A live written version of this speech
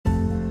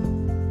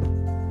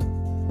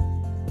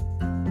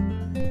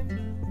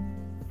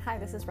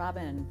this is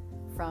Robin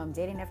from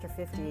Dating After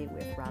 50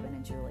 with Robin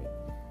and Julie.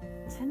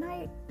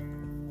 Tonight,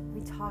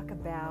 we talk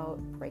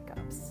about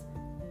breakups,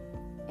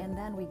 and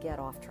then we get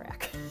off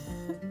track.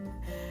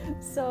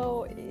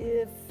 So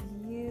if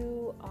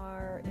you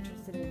are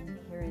interested in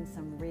hearing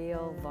some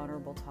real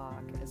vulnerable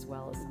talk as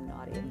well as some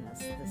naughtiness,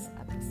 this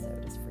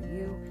episode is for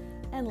you,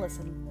 and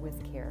listen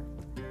with care.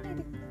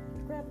 Maybe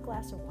grab a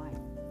glass of wine.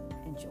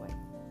 Enjoy.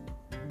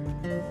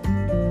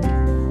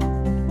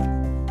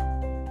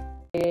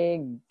 There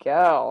you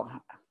go.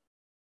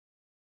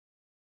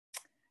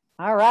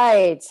 All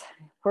right,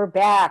 we're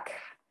back.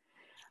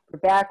 We're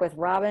back with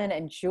Robin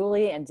and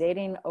Julie and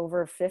Dating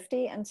Over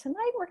 50. And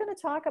tonight we're going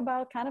to talk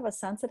about kind of a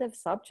sensitive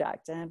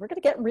subject, and we're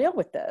going to get real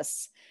with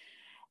this.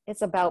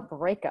 It's about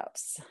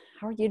breakups.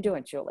 How are you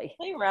doing, Julie?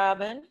 Hey,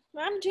 Robin.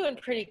 I'm doing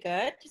pretty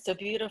good. It's a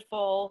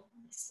beautiful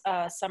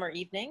summer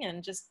evening,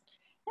 and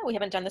we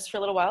haven't done this for a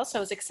little while, so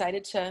I was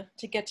excited to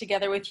get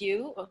together with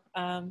you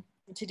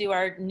to do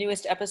our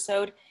newest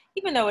episode,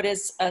 even though it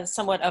is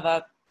somewhat of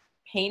a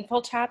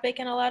painful topic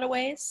in a lot of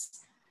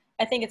ways.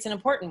 I think it's an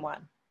important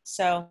one.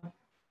 So,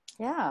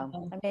 yeah,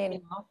 I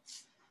mean,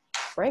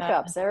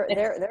 breakups,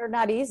 they're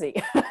not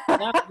easy.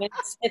 No,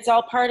 it's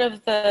all part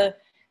of the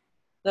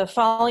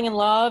falling in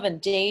love and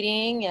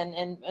dating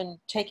and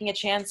taking a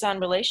chance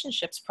on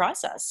relationships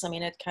process. I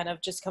mean, it kind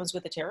of just comes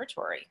with the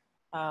territory.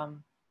 So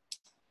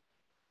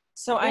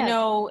yeah. I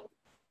know,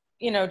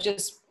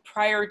 just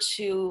prior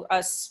to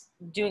us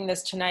doing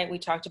this tonight, we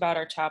talked about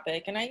our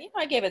topic, and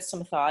I gave it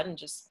some thought and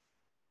just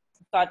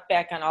thought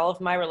back on all of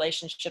my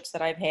relationships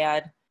that I've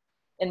had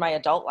in my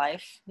adult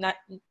life. Not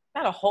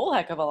a whole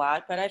heck of a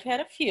lot, but I've had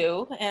a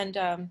few, and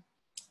of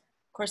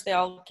course they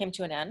all came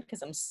to an end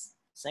because I'm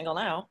single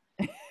now.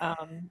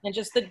 And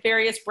just the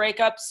various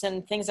breakups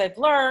and things I've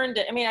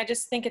learned. I mean, I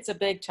just think it's a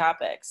big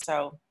topic.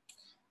 So,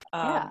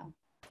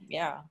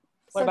 yeah.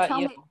 What about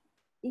you?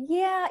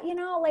 Yeah,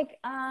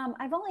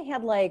 I've only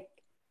had my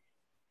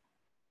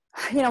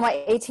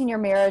 18-year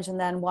marriage and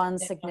then one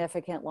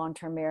significant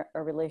long-term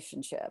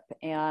relationship.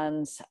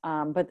 And,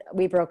 but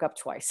we broke up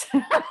twice,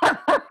 in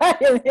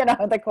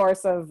the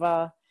course of,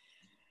 I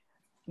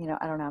don't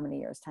know how many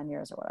years, 10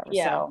 years or whatever.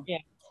 Yeah. So, yeah.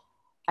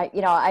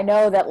 I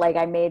know that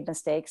I made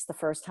mistakes the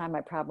first time.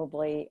 I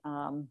probably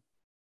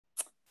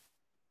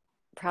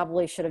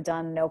should have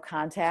done no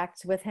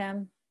contact with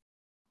him,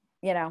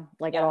 at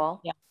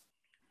all. Yeah.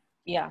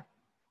 Yeah.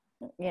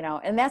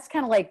 And that's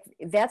kind of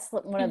that's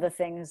one of the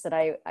things that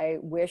I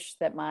wish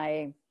that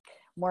my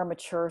more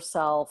mature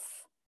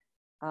self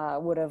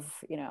would have,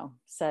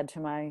 said to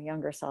my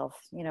younger self,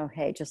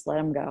 hey, just let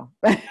him go.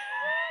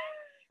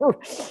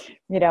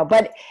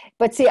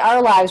 But see,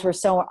 our lives were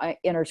so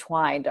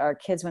intertwined. Our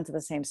kids went to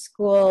the same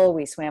school.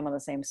 We swam on the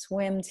same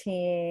swim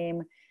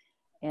team.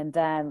 And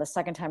then the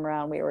second time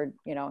around, we were,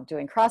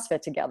 doing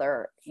CrossFit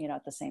together,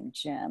 at the same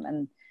gym.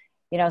 And,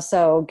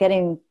 so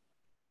getting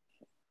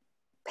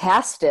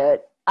past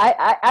it,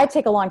 I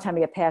take a long time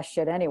to get past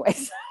shit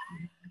anyways.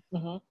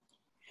 Mm-hmm.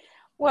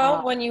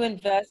 Well, when you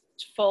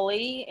invest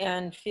fully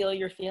and feel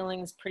your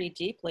feelings pretty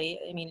deeply,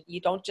 I mean,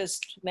 you don't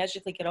just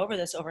magically get over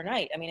this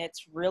overnight. I mean,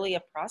 it's really a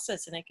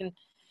process, and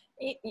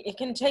it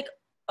can take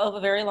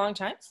a very long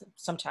time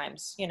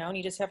sometimes, and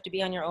you just have to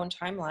be on your own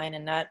timeline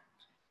and not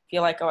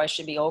feel like, oh, I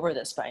should be over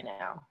this by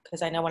now.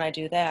 Because I know when I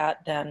do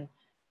that, then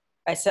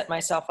I set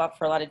myself up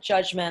for a lot of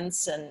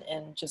judgments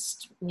and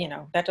just,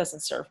 that doesn't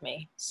serve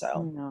me.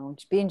 So no,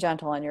 just being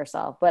gentle on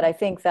yourself. But I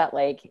think that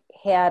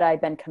had I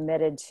been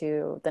committed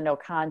to the no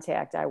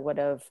contact, I would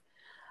have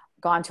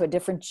gone to a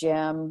different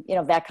gym,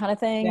 that kind of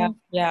thing.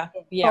 Yeah.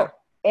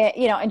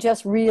 And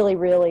just really,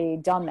 really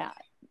done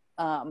that.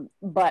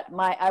 But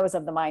I was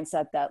of the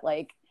mindset that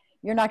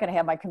you're not going to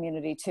have my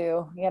community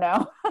too,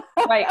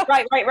 Right.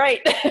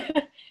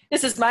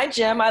 This is my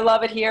gym. I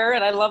love it here,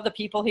 and I love the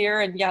people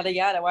here, and yada,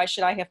 yada. Why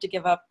should I have to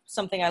give up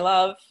something I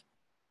love?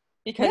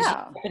 Because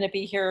you're going to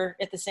be here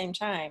at the same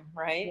time,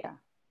 right?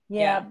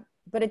 Yeah.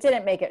 But it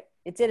didn't make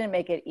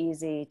it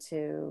easy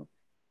to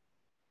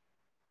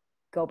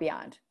go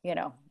beyond,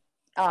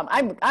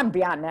 I'm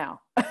beyond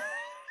now.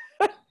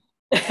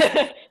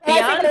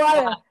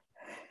 Beyond?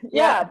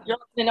 Yeah. You're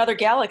in another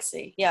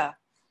galaxy. Yeah.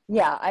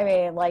 Yeah. I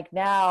mean,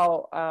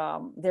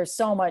 now there's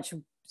so much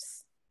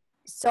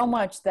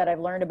that I've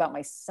learned about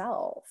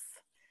myself.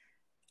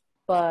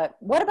 But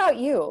what about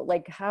you?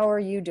 How are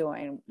you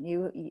doing?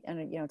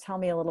 Tell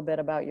me a little bit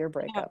about your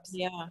breakups.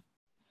 Yeah.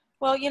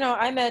 Well,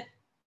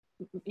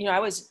 I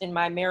was in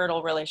my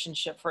marital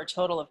relationship for a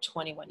total of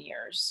 21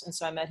 years. And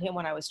so I met him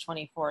when I was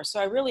 24. So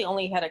I really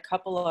only had a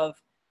couple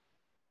of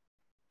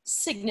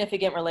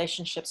significant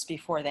relationships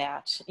before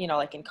that,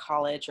 in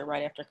college or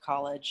right after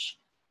college.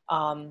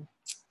 And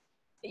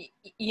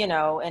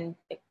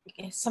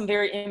some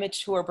very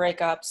immature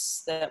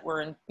breakups that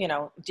were in,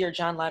 Dear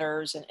John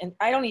letters. And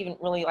I don't even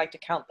really like to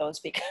count those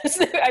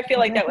because I feel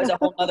like that was a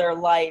whole other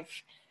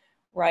life,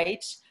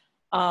 right?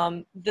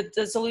 The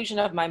dissolution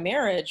of my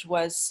marriage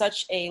was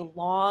such a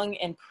long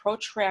and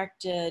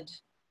protracted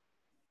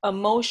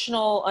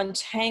emotional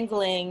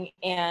untangling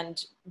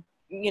and,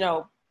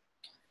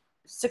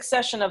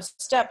 succession of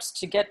steps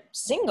to get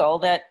single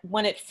that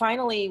when it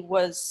finally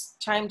was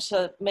time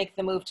to make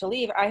the move to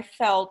leave, I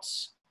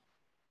felt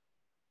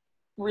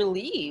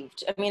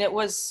relieved. I mean, there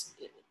was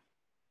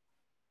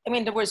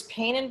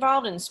pain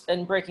involved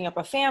in breaking up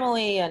a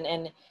family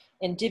and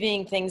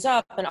divvying things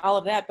up and all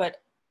of that.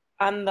 But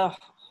on the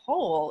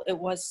whole, it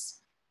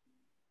was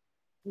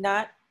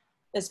not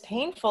as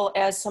painful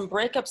as some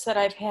breakups that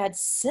I've had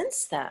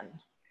since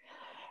then.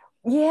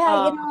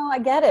 Yeah, I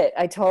get it.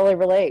 I totally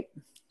relate.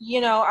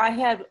 I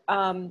had,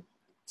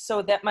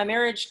 so that my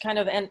marriage kind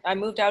of, and I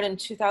moved out in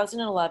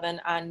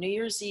 2011. On New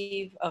Year's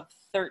Eve of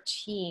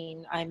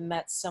 13, I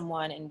met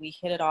someone and we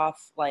hit it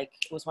off like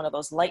it was one of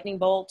those lightning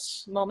bolt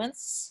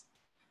moments.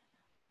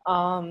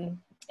 And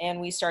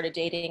we started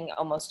dating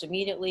almost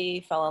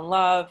immediately, fell in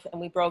love, and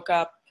we broke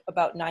up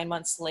about 9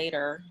 months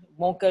later.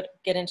 Won't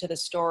get into the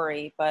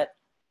story, but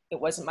it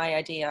wasn't my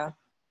idea.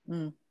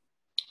 Mm.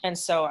 And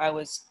so I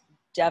was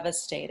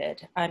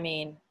devastated. I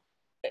mean,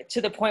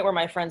 to the point where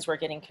my friends were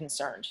getting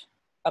concerned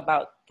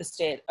about the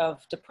state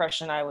of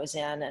depression I was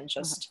in, and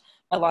just,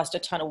 I lost a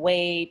ton of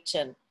weight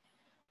and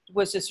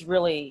was just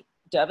really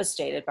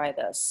devastated by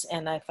this.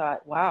 And I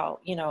thought, wow,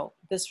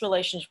 this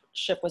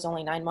relationship was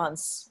only 9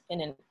 months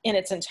in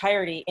its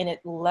entirety, and it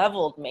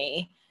leveled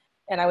me.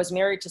 And I was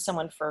married to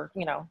someone for,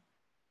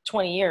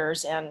 20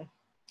 years, and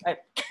I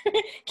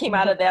came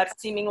out of that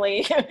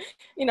seemingly,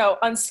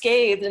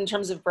 unscathed in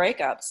terms of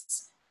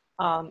breakups.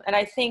 And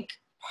I think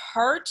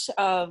part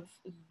of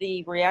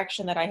the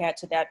reaction that I had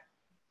to that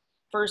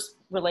first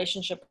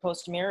relationship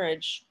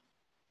post-marriage,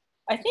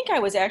 I think I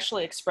was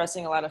actually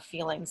expressing a lot of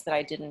feelings that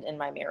I didn't in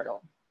my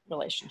marital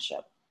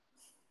relationship.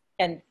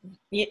 And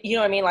you know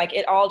what I mean? Like,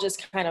 it all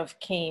just kind of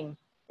came,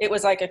 it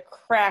was like a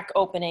crack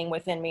opening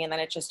within me, and then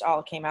it just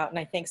all came out. And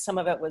I think some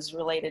of it was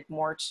related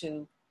more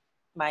to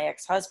my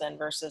ex-husband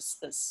versus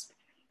this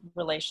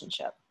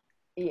relationship.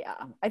 Yeah,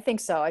 I think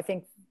so. I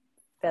think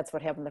that's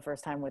what happened the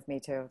first time with me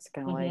too. It's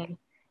kind of like,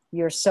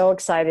 you're so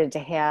excited to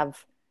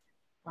have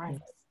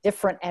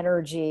different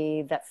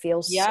energy that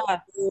feels so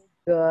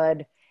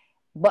good,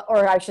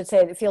 or I should say,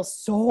 it feels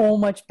so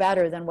much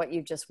better than what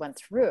you just went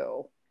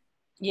through.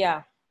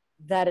 Yeah.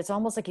 That it's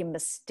almost like you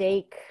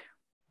mistake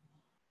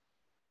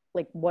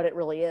like what it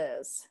really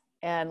is.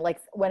 And like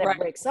when it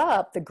breaks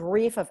up, the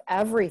grief of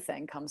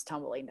everything comes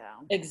tumbling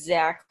down.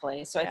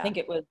 Exactly. So I think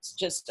it was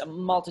just a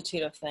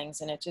multitude of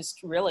things, and it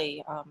just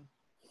really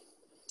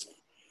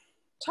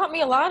taught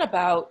me a lot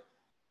about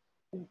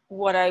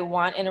what I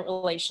want in a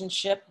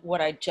relationship,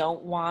 what I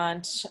don't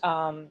want,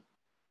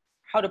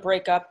 how to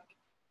break up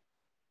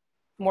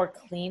more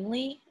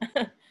cleanly.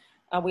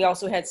 We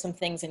also had some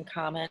things in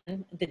common,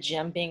 the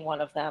gym being one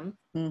of them.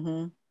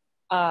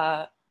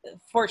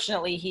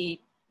 Fortunately,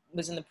 he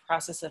was in the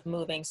process of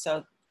moving,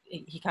 so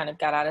he kind of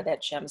got out of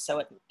that gym,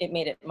 so it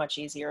made it much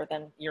easier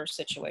than your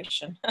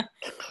situation.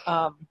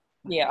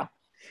 Yeah.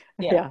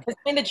 I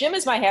mean, the gym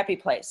is my happy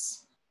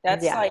place.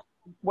 That's like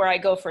where I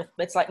go for,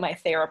 it's like my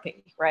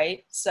therapy,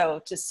 right?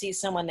 So to see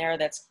someone there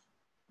that's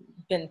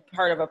been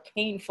part of a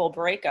painful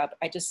breakup,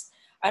 I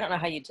don't know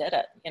how you did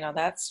it.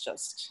 That's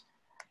just.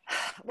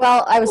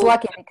 Well, I was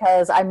lucky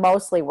because I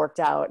mostly worked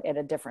out at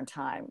a different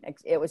time.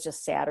 It was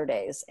just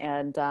Saturdays.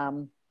 And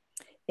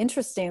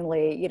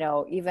interestingly,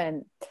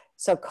 even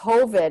so,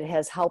 COVID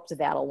has helped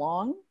that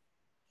along,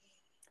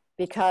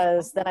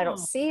 because then I don't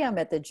see him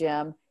at the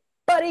gym,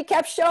 but he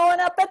kept showing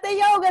up at the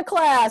yoga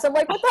class. I'm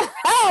like, what the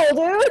hell,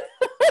 dude?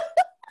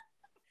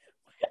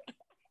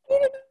 He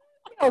didn't do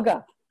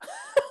yoga.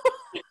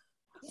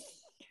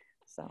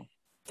 So.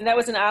 And that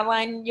was an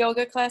online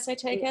yoga class, I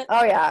take it?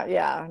 Oh,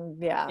 yeah.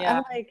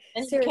 I'm like,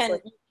 and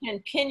seriously. you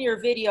can pin your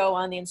video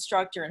on the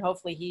instructor, and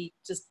hopefully he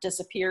just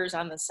disappears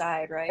on the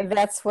side, right?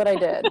 That's what I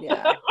did,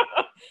 yeah.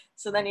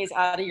 So then he's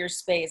out of your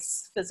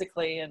space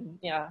physically, and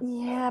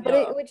but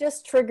it would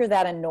just trigger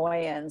that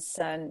annoyance.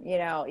 And,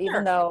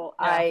 even though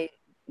I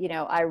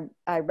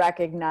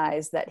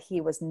recognize that he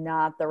was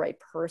not the right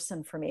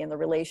person for me, and the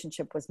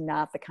relationship was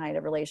not the kind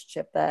of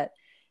relationship that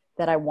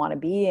I want to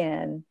be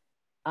in,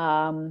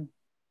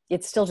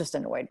 it still just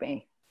annoyed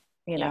me,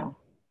 and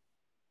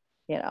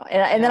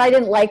then I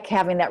didn't like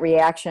having that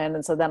reaction.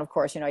 And so then, of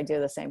course, I do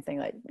the same thing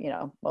that,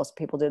 most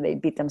people do. They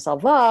beat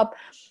themselves up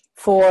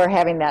for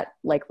having that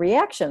like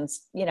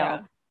reactions,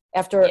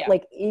 after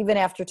like, even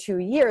after 2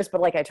 years.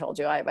 But like I told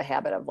you, I have a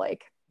habit of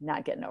like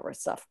not getting over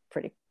stuff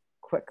pretty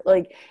quick.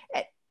 Like,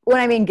 when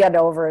I mean get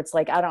over, it's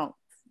like, I don't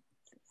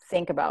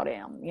think about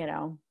him,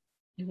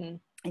 and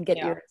get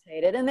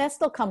irritated. And that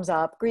still comes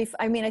up. Grief.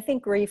 I mean, I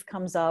think grief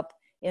comes up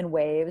in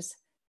waves.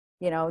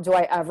 Do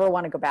I ever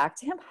want to go back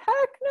to him?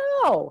 Heck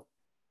no.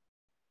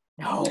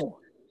 No.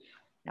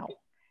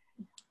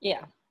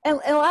 Yeah. And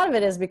a lot of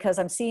it is because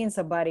I'm seeing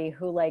somebody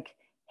who like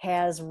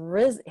has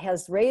raised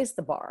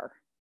the bar.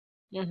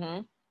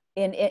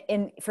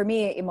 In for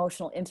me,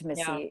 emotional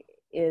intimacy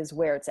is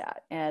where it's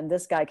at. And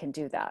this guy can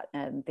do that,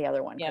 and the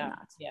other one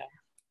cannot.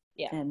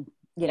 Yeah. And,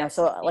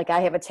 so like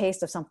I have a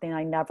taste of something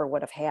I never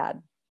would have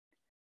had.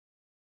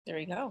 There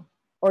you go.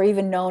 Or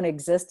even known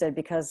existed,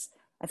 because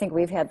I think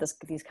we've had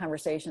these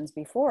conversations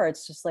before.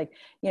 It's just like,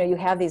 you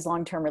have these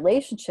long-term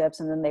relationships,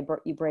 and then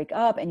you break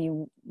up,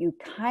 and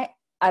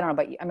I don't know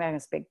about you. I'm not going to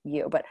speak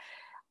you, but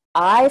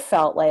I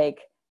felt like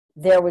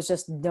there's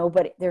just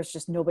nobody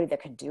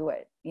that could do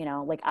it.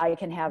 Like I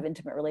can have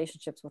intimate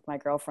relationships with my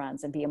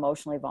girlfriends and be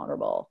emotionally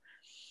vulnerable.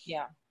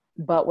 Yeah.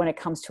 But when it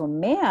comes to a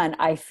man,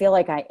 I feel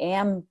like I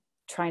am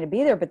trying to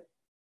be there, but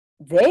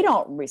they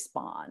don't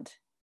respond.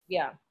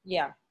 Yeah.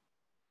 Yeah.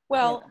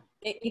 Well,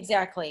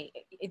 exactly.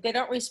 They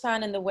don't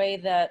respond in the way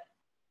that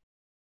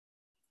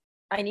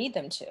I need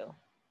them to.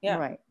 Yeah.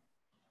 Right.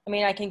 I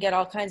mean, I can get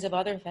all kinds of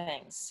other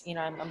things.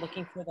 I'm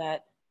looking for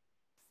that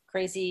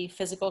crazy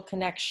physical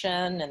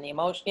connection and the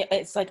emotion.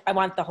 It's like I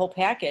want the whole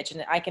package,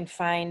 and I can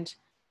find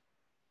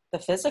the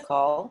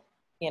physical,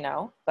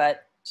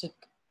 but to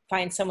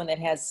find someone that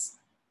has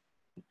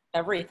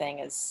everything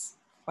is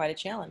quite a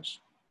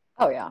challenge.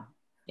 Oh yeah.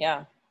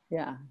 Yeah.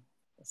 Yeah.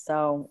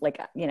 So like,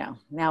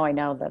 now I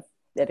know that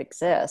it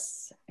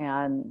exists,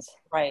 and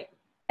Right.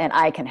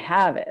 I can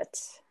have it,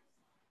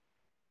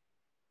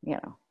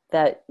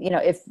 that,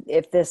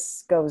 if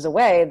this goes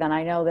away, then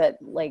I know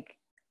that like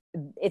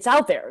it's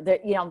out there,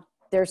 that,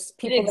 there's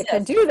people that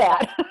can do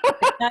that.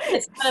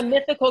 It's not a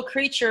mythical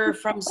creature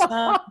from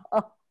some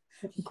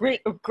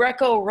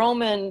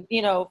Greco-Roman,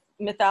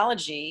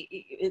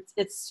 mythology.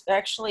 It's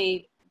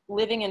actually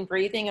living and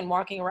breathing and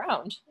walking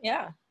around.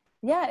 Yeah.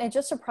 Yeah. It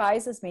just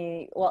surprises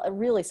me. Well, it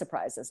really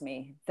surprises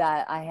me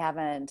that I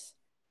haven't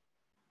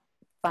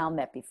found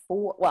that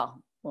before.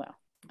 Well,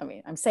 I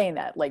mean, I'm saying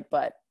that like,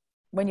 but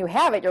when you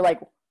have it, you're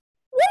like,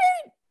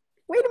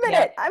 wait a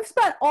minute. Yeah. I've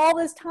spent all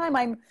this time.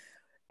 I'm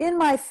in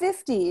my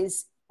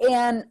 50s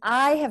and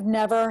I have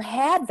never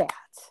had that.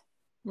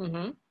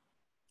 Mm-hmm.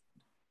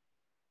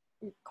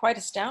 Quite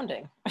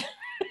astounding.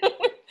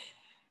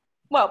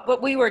 Well,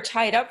 but we were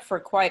tied up for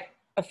quite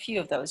a few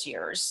of those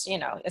years.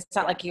 It's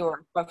not like you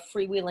were a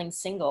freewheeling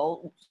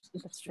single.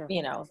 That's true.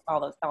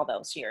 All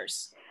those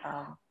years.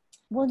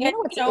 Well,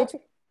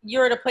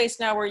 you're at a place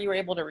now where you were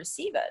able to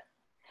receive it.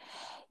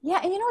 Yeah,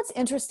 and what's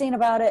interesting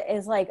about it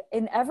is like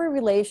in every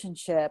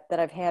relationship that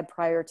I've had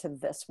prior to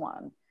this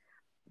one,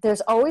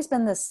 there's always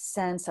been this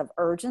sense of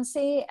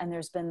urgency, and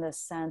there's been this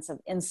sense of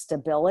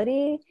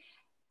instability,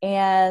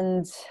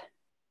 and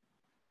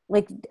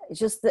like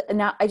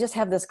now I just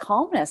have this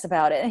calmness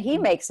about it, and he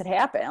makes it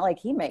happen. Like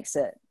he makes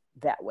it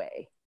that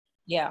way.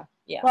 Yeah.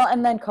 Well,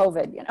 and then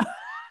COVID,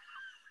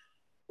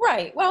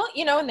 Right. Well,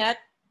 and that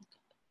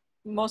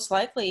most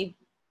likely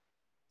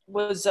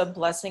was a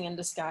blessing in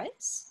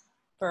disguise.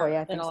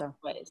 I think so.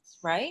 Ways,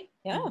 right?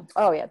 Yeah.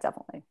 Oh yeah,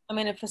 definitely. I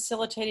mean, it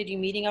facilitated you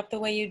meeting up the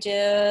way you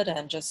did,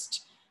 and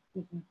just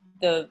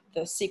the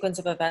sequence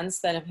of events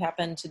that have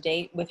happened to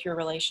date with your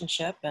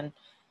relationship, and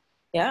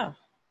yeah.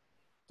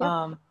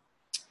 Well,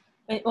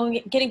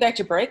 getting back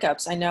to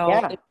breakups, I know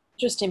it's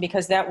interesting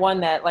because that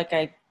one that, like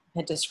I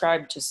had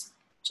described, just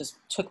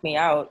took me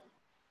out.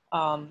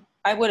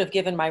 I would have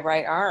given my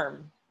right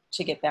arm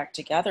to get back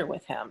together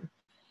with him.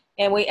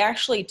 And we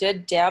actually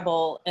did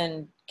dabble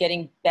in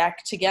getting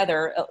back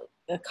together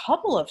a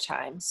couple of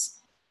times,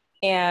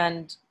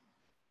 and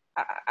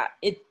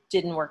it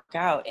didn't work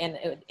out. And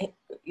it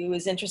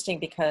was interesting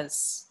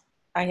because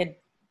I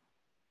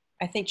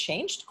think,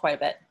 changed quite a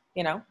bit,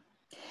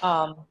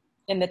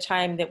 in the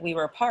time that we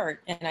were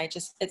apart. And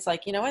it's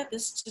like,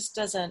 this just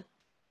doesn't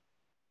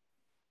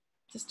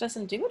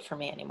do it for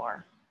me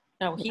anymore.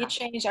 No, he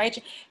changed.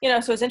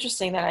 So it's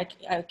interesting that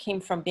I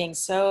came from being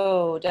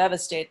so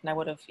devastated, and I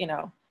would have,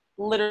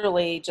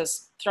 literally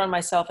just thrown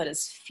myself at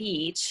his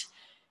feet.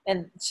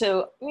 And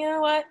so,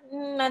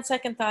 on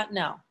second thought,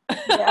 no.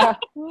 Yeah.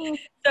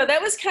 So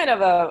that was kind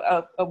of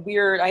a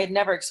weird, I had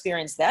never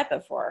experienced that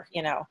before,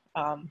 so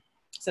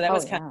that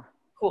was kind of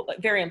cool,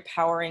 very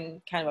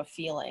empowering kind of a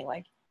feeling,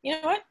 like, you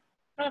know what,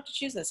 I don't have to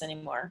choose this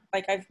anymore.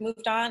 Like I've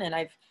moved on, and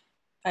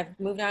I've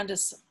moved on to,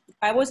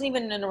 I wasn't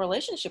even in a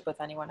relationship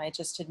with anyone. I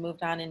just had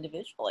moved on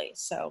individually.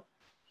 So,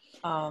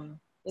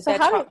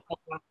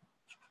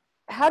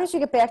 how did you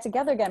get back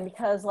together again?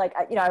 Because like,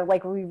 I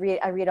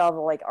read all the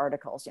like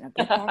articles, get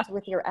back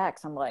with your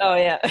ex. I'm like, oh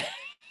yeah.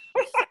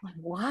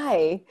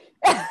 Why?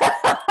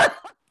 I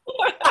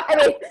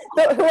mean,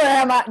 who I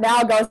am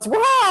now goes,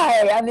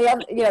 why? And the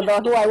other,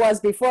 who I was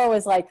before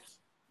was like,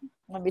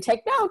 let me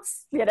take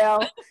notes,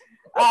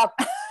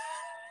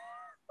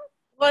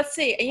 Let's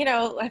see,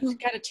 I've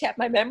got to tap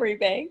my memory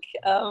bank.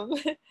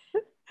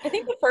 I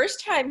think the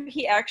first time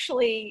he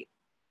actually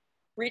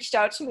reached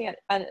out to me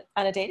on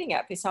a dating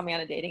app. He saw me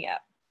on a dating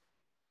app.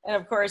 And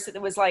of course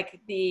it was like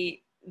the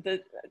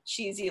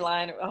cheesy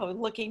line, oh,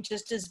 looking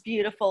just as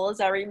beautiful as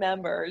I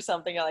remember, or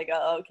something. Like,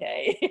 oh,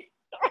 okay.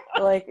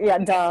 Like, yeah,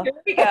 duh. Here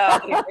we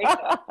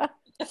go.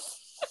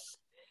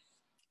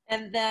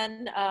 And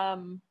then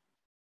the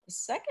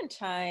second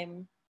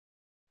time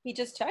he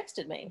just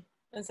texted me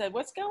and said,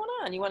 what's going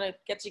on? You want to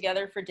get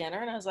together for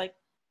dinner? And I was like,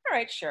 all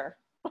right, sure.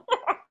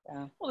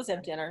 Yeah. We'll just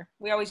have dinner.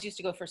 We always used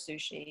to go for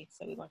sushi.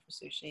 So we went for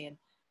sushi, and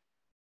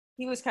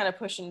he was kind of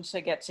pushing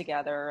to get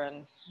together,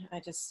 and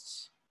I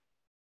just,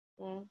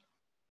 so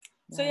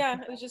yeah,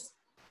 it was just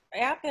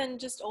app and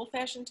just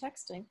old-fashioned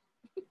texting.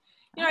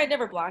 You know, I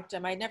never blocked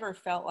him. I never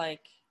felt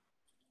like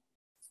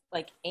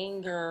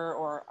anger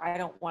or I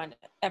don't want to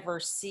ever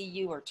see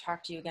you or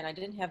talk to you again. I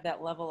didn't have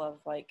that level of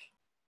like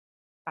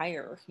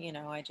ire, you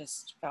know. I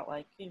just felt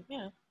like, you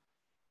know,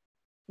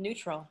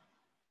 neutral.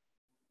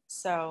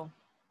 So,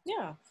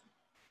 yeah,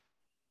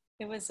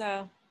 it was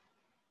a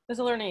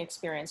learning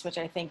experience, which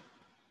I think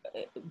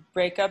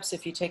breakups,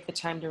 if you take the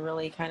time to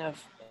really kind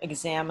of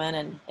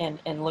examine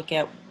and look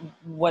at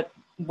what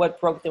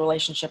broke the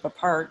relationship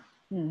apart,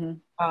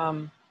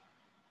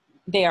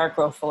 they are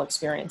growthful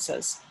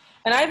experiences.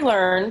 And I've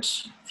learned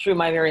through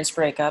my various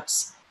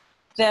breakups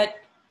that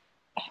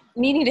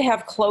needing to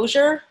have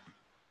closure,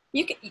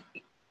 you can,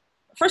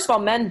 first of all,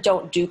 men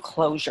don't do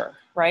closure,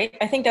 right?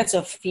 I think that's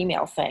a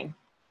female thing.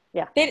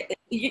 Yeah.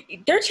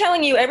 They're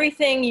telling you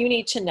everything you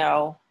need to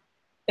know.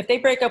 If they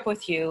break up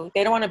with you,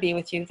 they don't want to be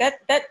with you.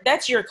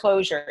 That's your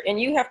closure.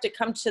 And you have to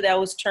come to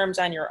those terms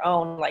on your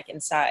own, like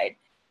inside.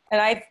 And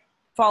I've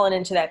fallen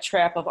into that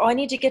trap of, oh, I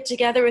need to get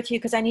together with you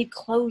because I need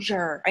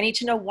closure. I need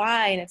to know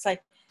why. And it's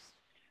like,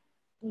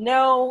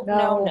 no.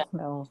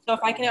 So if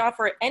I can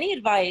offer any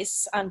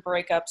advice on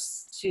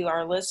breakups to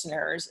our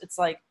listeners, it's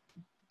like,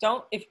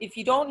 if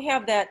you don't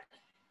have that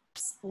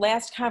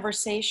last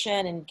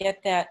conversation and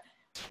get that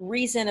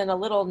reason in a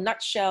little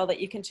nutshell that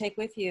you can take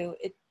with you,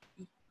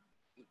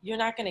 you're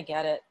not going to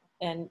get it.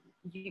 And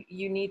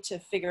you need to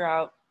figure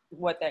out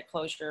what that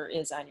closure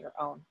is on your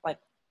own, like,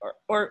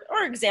 or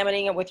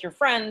examining it with your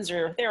friends or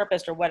your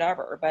therapist or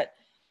whatever. But,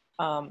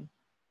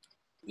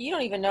 you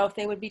don't even know if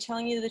they would be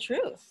telling you the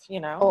truth,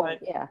 you know? Oh, like,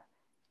 yeah.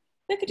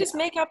 They could just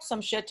make up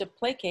some shit to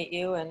placate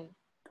you and,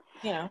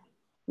 you know.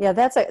 Yeah,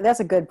 that's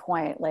a good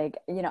point. Like,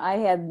 you know, I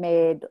had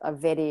made a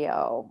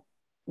video,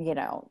 you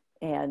know,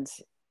 and,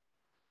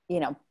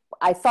 you know,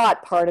 I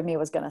thought part of me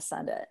was going to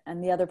send it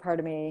and the other part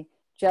of me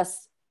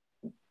just,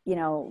 you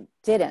know,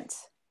 didn't.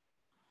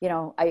 You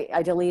know,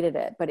 I deleted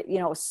it, but you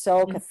know, it was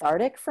so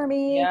cathartic for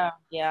me.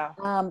 Yeah.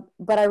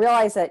 But I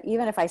realized that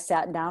even if I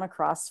sat down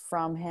across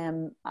from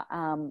him,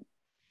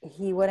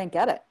 he wouldn't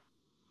get it.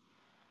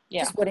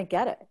 Yeah. Just wouldn't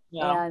get it.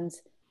 Yeah. And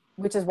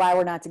which is why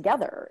we're not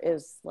together,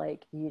 is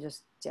like, you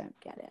just don't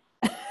get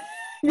it.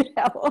 You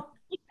know?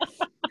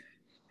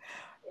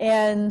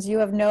 And you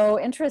have no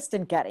interest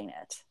in getting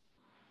it.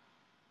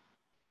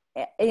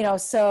 You know,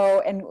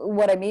 so, and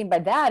what I mean by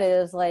that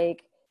is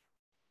like,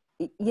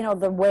 you know,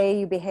 the way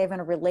you behave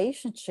in a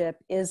relationship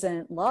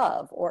isn't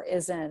love or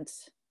isn't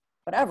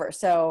whatever.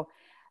 So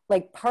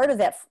like part of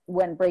that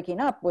when breaking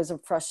up was a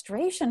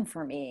frustration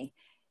for me,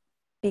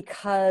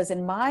 because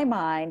in my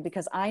mind,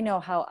 because I know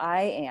how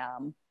I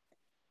am,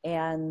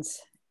 and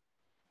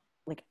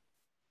like,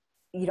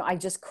 you know, I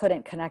just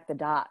couldn't connect the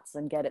dots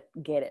and get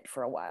it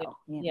for a while.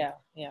 You know?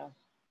 Yeah.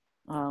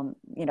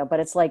 You know,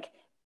 but it's like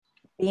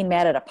being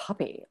mad at a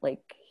puppy.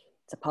 Like,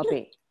 it's a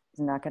puppy. It's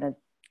not going to,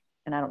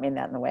 and I don't mean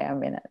that in the way I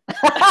mean it.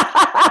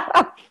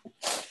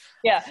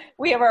 Yeah,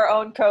 we have our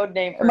own code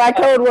name. My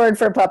code word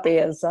for puppy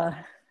is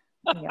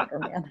younger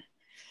man.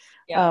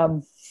 Yeah.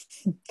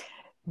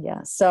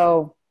 Yeah.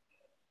 So,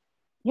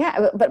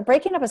 yeah, but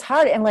breaking up is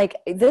hard. And like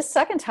this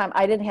second time,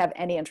 I didn't have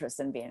any interest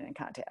in being in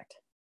contact.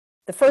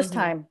 The first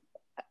time,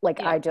 like,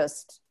 I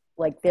just,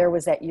 like, there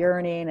was that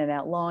yearning and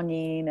that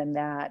longing and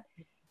that,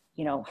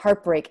 you know,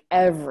 heartbreak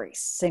every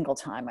single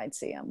time I'd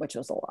see him, which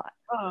was a lot.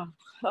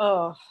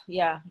 Oh,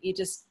 yeah. It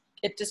just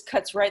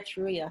cuts right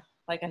through you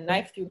like a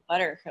knife through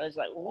butter. I was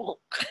like, whoa.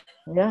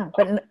 Yeah.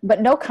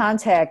 But no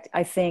contact,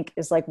 I think,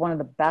 is like one of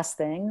the best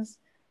things.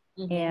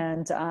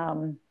 And,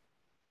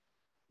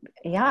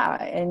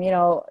 yeah. And, you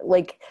know,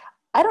 like,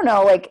 I don't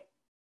know, like,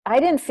 I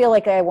didn't feel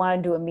like I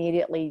wanted to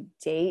immediately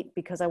date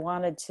because I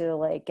wanted to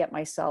like get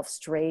myself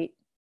straight.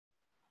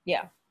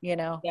 Yeah. You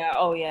know? Yeah.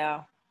 Oh,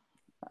 yeah.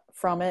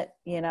 From it,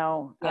 you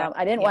know, Yeah.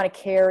 I didn't want to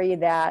carry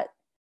that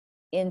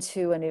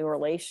into a new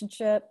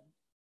relationship.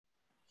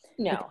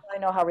 No. Because I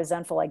know how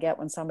resentful I get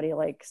when somebody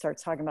like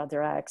starts talking about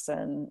their ex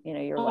and, you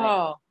know, you're like,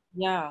 oh,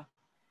 yeah.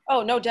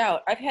 Oh, no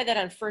doubt. I've had that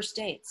on first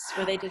dates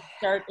where they just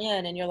start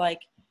in and you're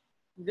like,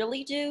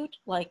 really, dude?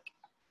 Like,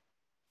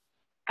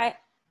 I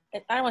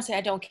don't want to say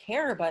I don't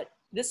care, but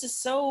this is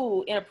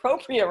so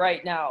inappropriate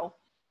right now.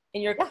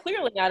 And you're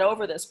clearly not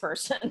over this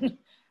person,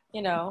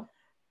 you know?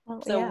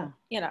 well, So, yeah.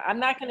 you know, I'm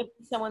not going to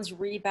be someone's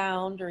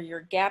rebound or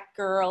your gap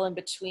girl in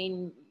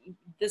between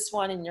this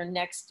one and your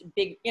next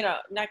big, you know,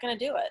 not going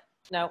to do it.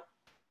 No.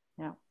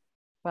 Yeah.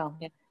 Well,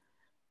 Yeah.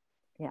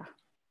 yeah.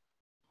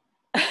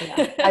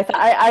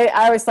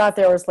 I always thought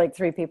there was like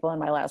 3 people in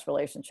my last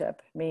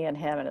relationship, me and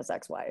him and his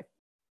ex-wife.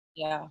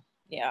 Yeah.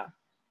 Yeah.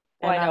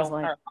 And Well, I know was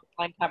like, our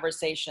online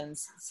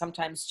conversations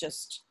sometimes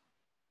just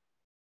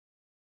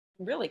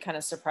really kind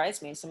of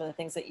surprised me. Some of the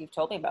things that you've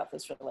told me about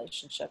this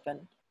relationship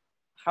and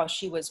how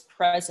she was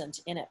present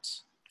in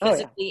it,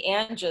 physically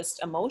and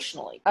just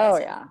emotionally. Oh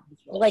yeah.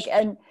 Like,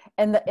 and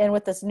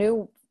with this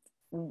new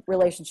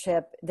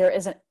relationship, there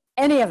isn't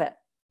any of it.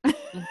 It's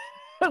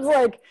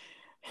like,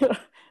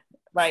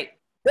 right.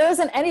 There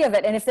isn't any of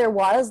it. And if there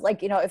was,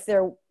 like, you know, if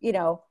there, you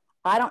know,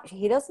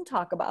 he doesn't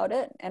talk about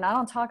it and I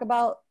don't talk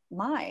about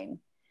mine.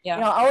 Yeah.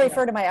 You know, I'll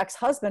refer to my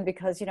ex-husband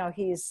because, you know,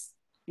 he's,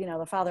 you know,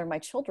 the father of my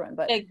children,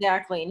 but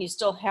exactly. And you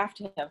still have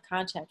to have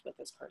contact with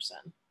this person.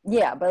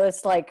 yeah, but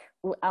it's like,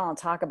 I don't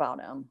talk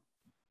about him,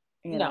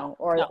 you know,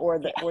 or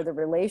the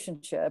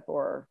relationship,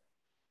 or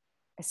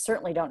I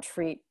certainly don't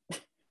treat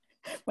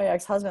my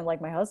ex-husband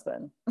like my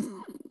husband.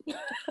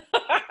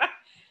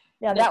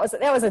 Yeah, that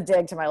was a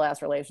dig to my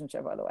last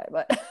relationship, by the way,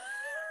 but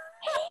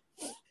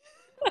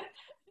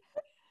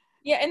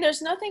yeah, and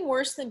there's nothing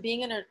worse than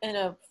being in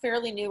a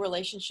fairly new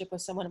relationship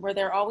with someone where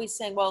they're always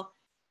saying, well,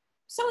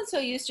 so and so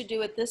used to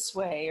do it this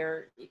way,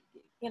 or,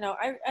 you know,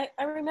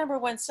 I remember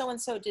when so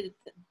and so did,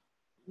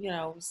 you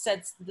know,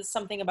 said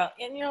something about,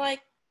 and you're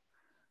like,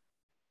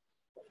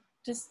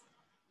 just,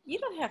 you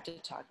don't have to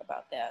talk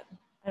about that.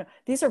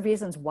 these are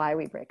reasons why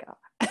we break up.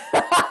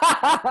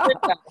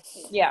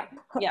 Yeah,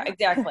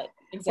 exactly.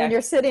 When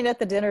you're sitting at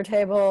the dinner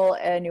table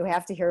and you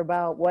have to hear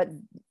about what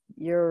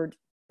your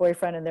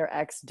boyfriend and their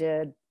ex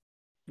did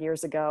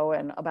years ago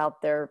and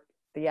about the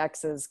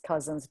ex's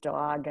cousin's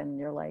dog, and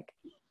you're like,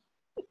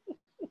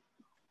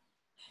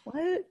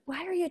 what?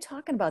 Why are you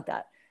talking about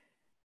that?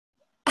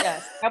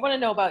 Yes, I want to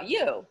know about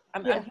you.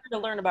 I'm here to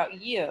learn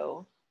about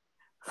you,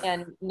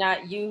 and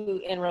not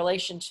you in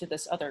relation to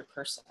this other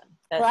person.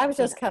 Well, I was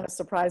just kind of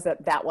surprised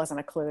that wasn't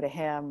a clue to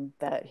him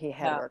that he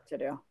had work to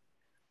do.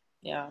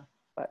 Yeah.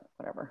 But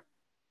whatever.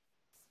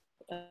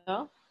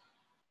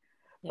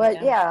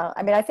 But yeah,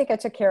 I mean, I think I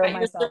took care of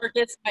myself. Your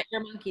circuits, not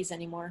your monkeys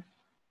anymore.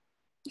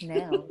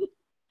 No.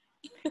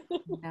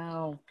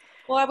 No.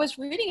 Well, I was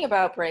reading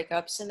about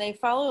breakups, and they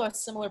follow a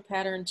similar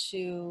pattern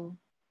to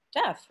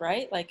death,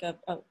 right? Like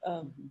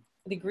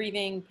the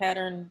grieving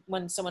pattern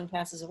when someone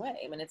passes away.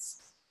 I mean,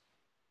 it's,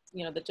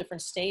 you know, the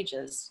different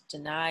stages: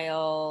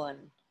 denial and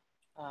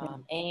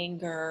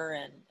anger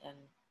and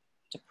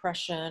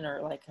depression,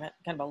 or like kind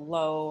of a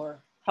low or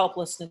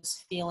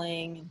helplessness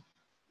feeling,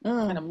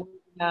 kind of moving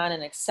on,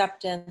 and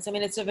acceptance. I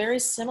mean, it's a very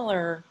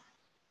similar,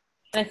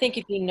 and I think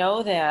if you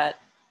know that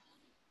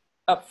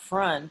up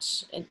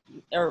front,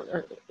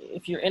 or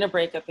if you're in a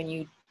breakup and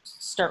you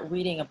start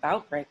reading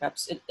about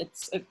breakups,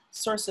 it's a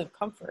source of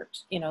comfort,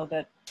 you know,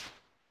 that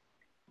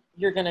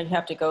you're going to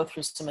have to go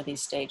through some of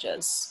these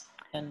stages,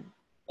 and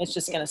it's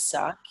just going to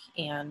suck,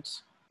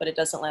 but it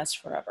doesn't last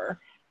forever.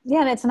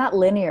 Yeah, and it's not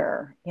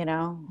linear, you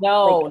know.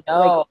 No,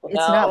 it's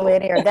not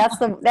linear.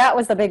 That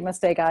was the big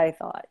mistake I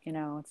thought. You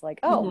know, it's like,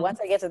 once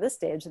I get to this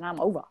stage, then I'm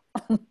over.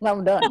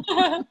 I'm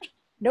done.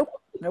 Nope.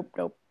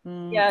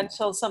 Yeah,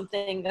 until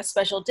a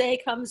special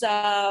day comes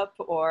up,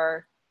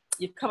 or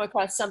you've come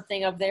across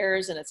something of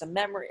theirs and it's a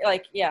memory.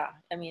 Like, yeah,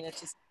 I mean,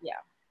 it's just,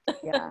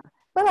 yeah.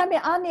 But I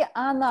mean,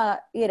 on the,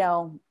 you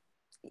know,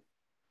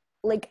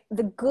 like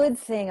the good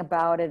thing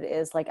about it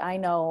is, like, I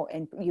know,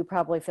 and you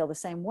probably feel the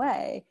same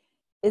way,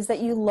 is that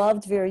you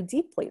loved very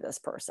deeply this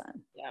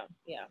person.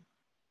 Yeah.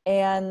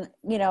 And,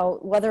 you know,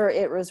 whether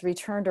it was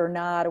returned or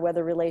not, or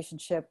whether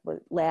relationship was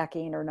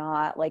lacking or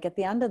not, like at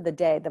the end of the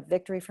day, the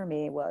victory for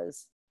me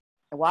was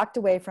I walked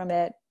away from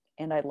it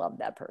and I loved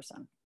that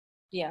person.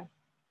 Yeah.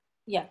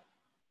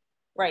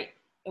 Right.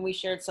 And we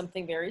shared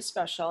something very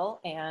special,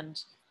 and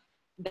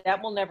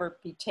that will never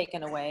be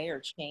taken away or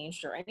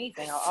changed or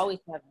anything. I'll always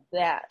have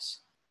that.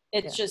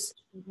 It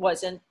just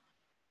wasn't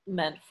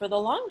meant for the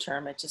long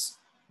term. It just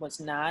was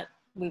not,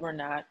 we were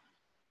not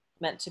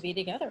meant to be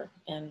together.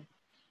 And,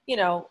 you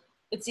know,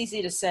 it's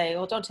easy to say,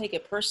 well, don't take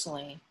it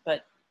personally,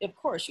 but of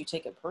course you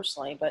take it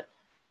personally. But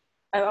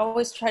I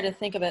always try to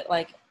think of it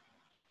like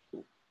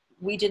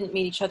we didn't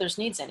meet each other's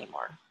needs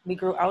anymore. We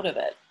grew out of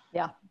it.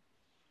 Yeah.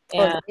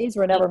 And the needs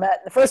were never met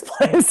in the first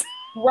place.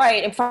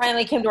 Right. And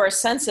finally came to our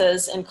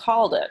senses and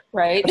called it,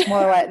 right?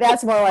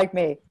 That's more like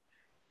me.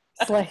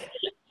 It's like,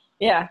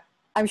 yeah.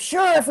 I'm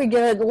sure if we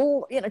give it a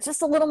little, you know,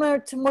 just a little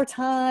more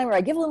time, or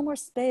I give a little more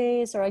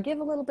space, or I give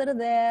a little bit of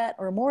that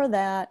or more of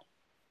that,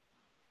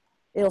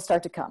 it'll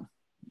start to come.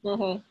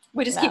 Mm-hmm.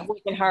 We just keep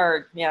working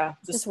hard. Yeah.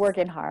 Just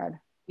working hard.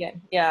 Yeah.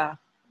 Yeah.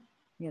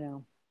 You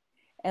know,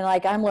 and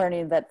like, I'm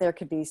learning that there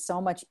could be so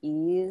much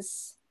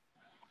ease.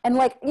 And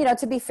like, you know,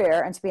 to be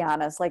fair and to be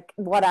honest, like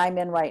what I'm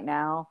in right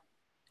now,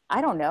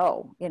 I don't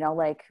know, you know,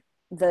 like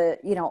you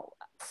know,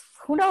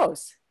 who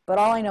knows? But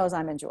all I know is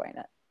I'm enjoying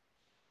it.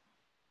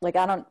 Like,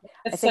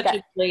 it's such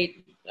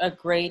a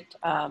great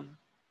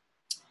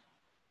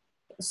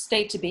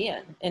state to be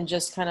in, and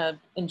just kind of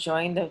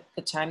enjoying the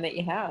time that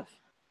you have,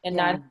 and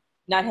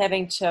not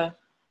having to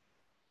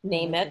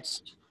name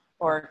it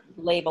or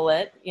label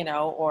it, you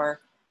know,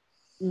 or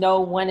know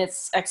when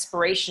its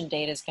expiration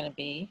date is going to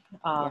be.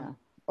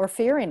 Or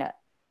fearing it.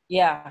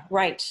 Yeah,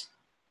 right.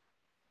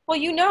 Well,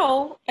 you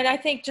know, and I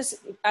think I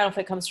don't know if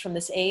it comes from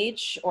this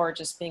age or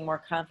just being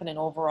more confident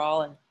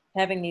overall and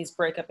having these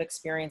breakup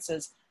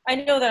experiences, I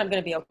know that I'm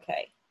going to be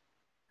okay.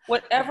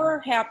 Whatever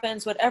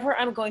happens, whatever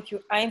I'm going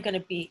through, I'm going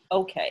to be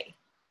okay.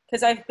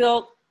 Because I've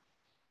built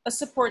a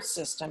support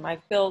system.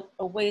 I've built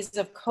ways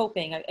of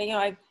coping.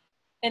 And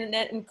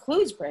that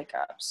includes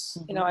breakups.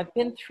 Mm-hmm. You know, I've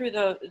been through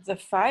the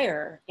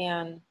fire,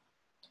 and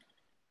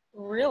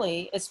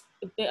really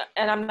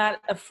and I'm not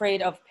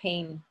afraid of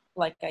pain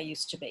like I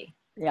used to be.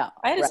 Yeah.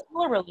 I had a Right.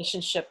 similar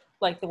relationship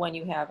like the one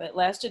you have. It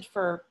lasted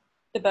for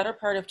the better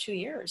part of 2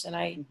 years. And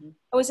Mm-hmm.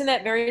 I was in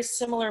that very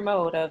similar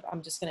mode of,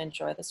 I'm just going to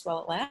enjoy this while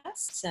it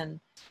lasts and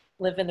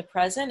live in the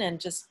present. And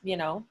just,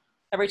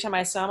 every time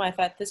I saw him, I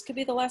thought this could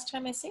be the last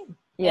time I see him.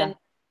 Yeah.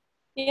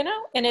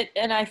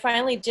 And I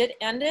finally did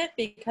end it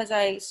because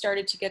I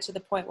started to get to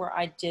the point where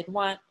I did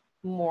want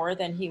more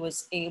than he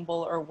was able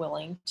or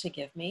willing to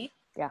give me.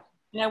 Yeah.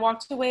 And I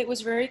walked away. It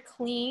was very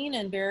clean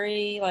and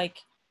very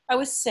I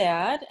was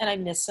sad and I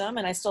miss him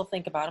and I still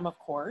think about him, of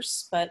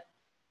course. But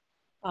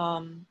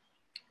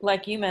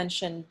like you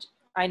mentioned,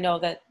 I know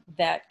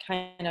that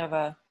kind of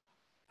a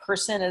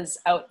person is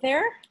out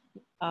there.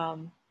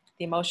 The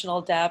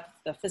emotional depth,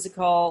 the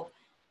physical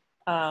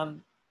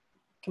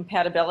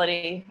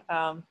compatibility,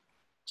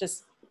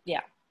 just,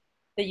 yeah,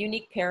 the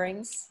unique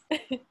pairings.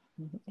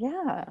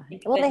 Yeah.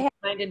 Well, That they you have,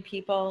 find in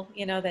people,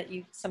 that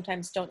you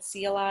sometimes don't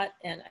see a lot.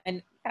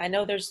 And I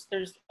know there's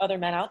other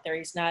men out there.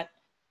 He's not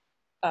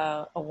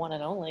a one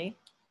and only.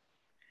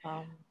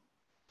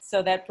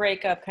 So that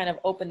breakup kind of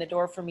opened the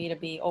door for me to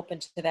be open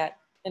to that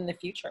in the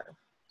future.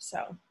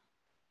 So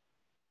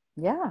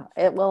yeah,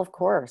 well, of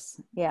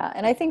course. Yeah.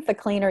 And I think the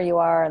cleaner you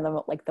are and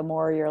the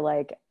more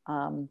you're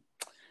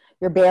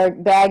your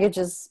baggage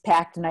is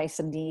packed nice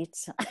and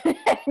neat.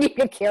 You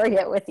can carry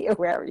it with you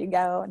wherever you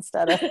go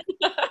instead of get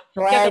the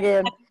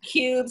dragging.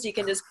 cubes, you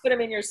can just put them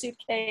in your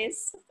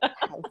suitcase.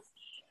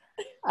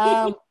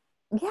 um,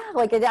 yeah,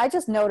 I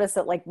just noticed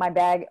that my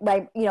bag,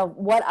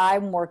 what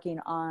I'm working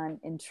on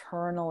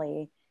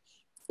internally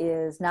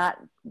is not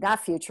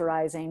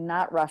futurizing,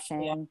 not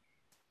rushing,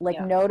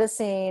 Yeah.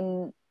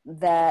 noticing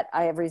that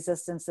I have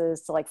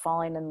resistances to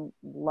falling in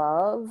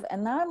love.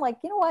 And then I'm like,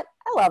 you know what?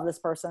 I love this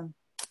person.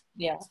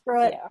 Yeah.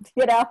 Screw it.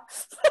 Yeah.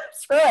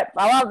 Screw it.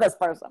 I love this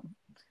person.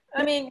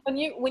 I mean,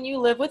 when you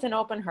live with an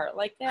open heart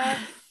like that,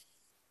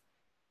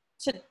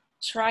 to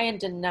try and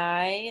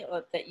deny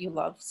that you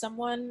love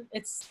someone,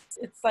 it's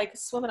like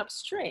swimming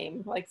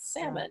upstream, like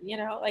salmon,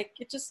 like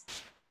it just,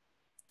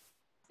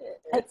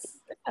 it's,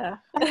 yeah.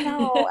 I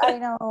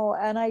know.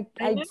 And I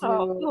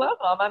know, do. you love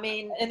them. I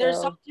mean, and there's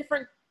all So,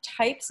 different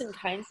types and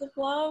kinds of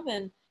love,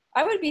 and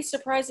I would be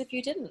surprised if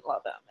you didn't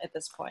love him at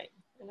this point,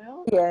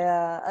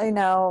 yeah, I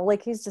know.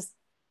 He's just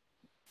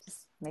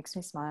makes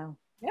me smile.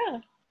 Yeah,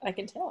 I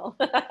can tell.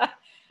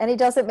 And he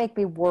doesn't make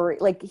me worry.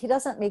 He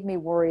doesn't make me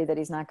worry that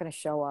he's not going to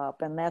show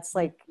up. And that's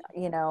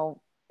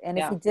and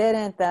if Yeah. he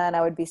didn't, then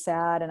I would be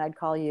sad and I'd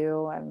call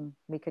you and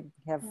we could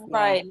have,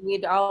 Right.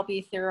 We'd all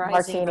be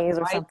theorizing martinis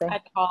or why something.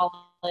 I'm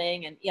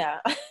calling, and yeah,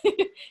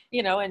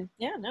 and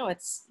yeah, no,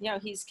 it's,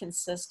 he's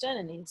consistent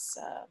and he's,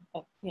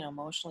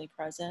 emotionally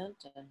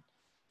present and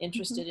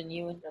interested in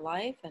you and your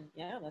life. And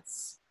yeah,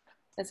 that's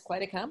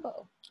quite a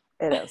combo.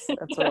 It is.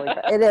 It's really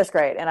great. It is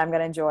great. And I'm going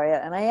to enjoy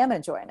it. And I am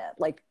enjoying it.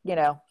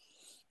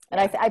 And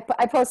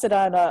I posted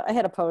on, I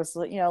had a post,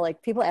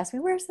 people ask me,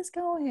 where's this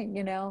going?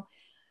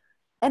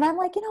 And I'm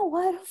like, you know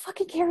what? Who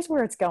fucking cares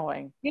where it's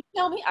going? You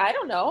tell me. I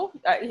don't know.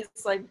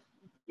 It's like,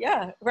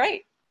 yeah,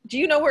 right. Do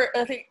you know where?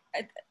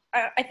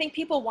 I think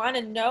people want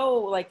to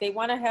know, they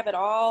want to have it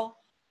all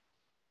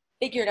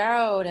figured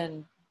out,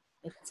 and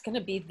it's going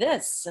to be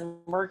this, and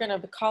we're going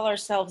to call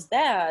ourselves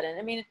that. And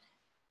I mean,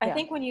 I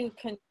think when you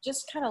can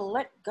just kind of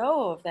let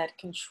go of that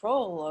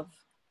control of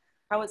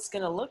how it's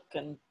going to look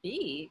and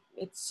be,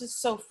 it's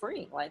just so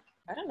freeing. I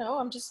don't know.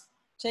 I'm just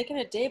taking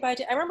it day by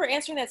day. I remember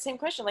answering that same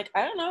question.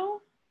 I don't know.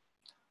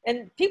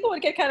 And people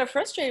would get kind of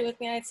frustrated with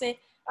me. I'd say,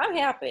 I'm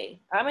happy.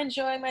 I'm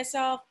enjoying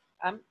myself.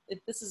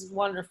 This is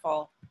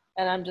wonderful.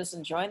 And I'm just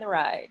enjoying the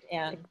ride.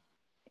 And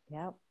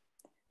yeah.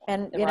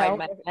 And the ride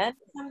might end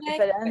someday.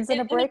 If it ends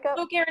in a breakup,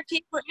 no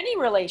guarantee for any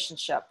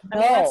relationship.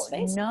 No,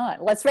 none.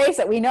 Let's face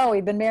it. We know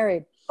we've been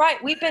married.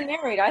 Right. We've been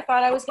married. I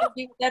thought I was going to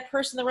be with that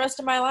person the rest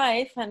of my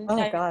life. And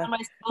I found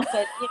myself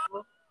at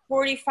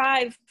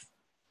 45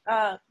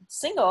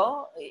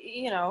 single,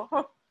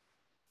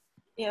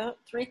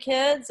 3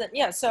 kids,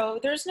 and so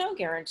there's no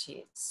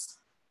guarantees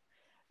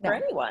for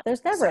anyone.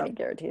 There's never any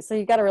guarantees. So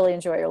you got to really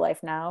enjoy your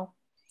life now.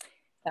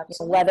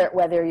 Absolutely.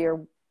 Whether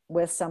you're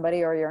with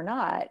somebody or you're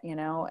not,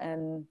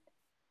 and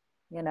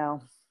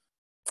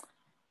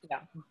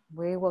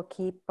we will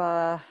keep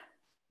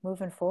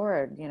moving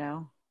forward.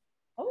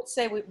 I would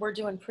say we're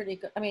doing pretty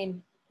good. I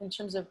mean, in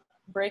terms of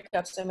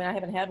breakups, I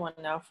haven't had one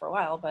now for a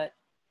while, but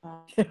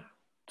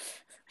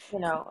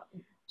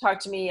talk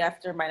to me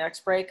after my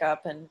next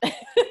breakup. And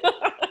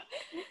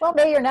well,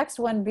 may your next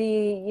one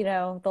be,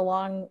 the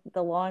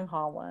long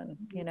haul one,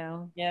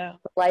 yeah,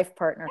 the life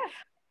partner.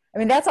 I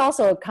mean, that's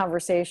also a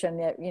conversation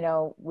that,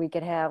 we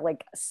could have,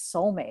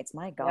 soulmates.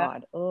 My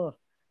God. Yeah. Ugh.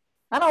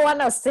 I don't want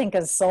no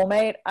stinking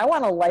soulmate. I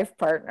want a life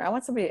partner. I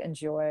want somebody to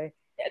enjoy.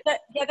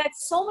 That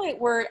soulmate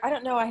word, I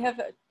don't know. I have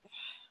kind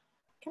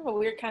of a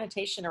weird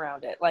connotation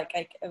around it.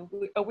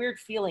 A weird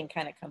feeling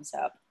kind of comes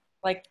up.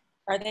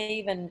 Are they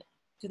even,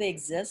 do they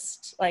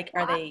exist?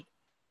 Are they,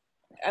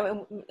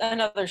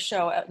 another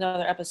show,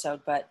 another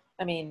episode, but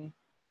I mean.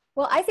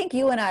 Well, I think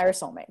you and I are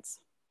soulmates.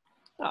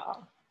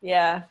 Oh,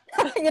 yeah.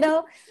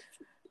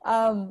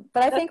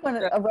 But I think when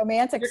a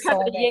romantic You're kind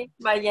of the soulmate, yin to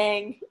my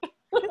yang.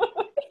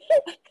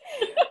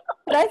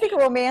 but I think a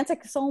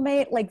romantic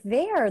soulmate, like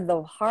they are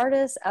the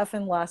hardest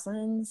effing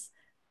lessons.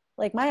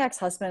 Like my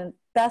ex-husband,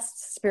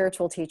 best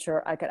spiritual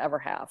teacher I could ever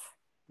have.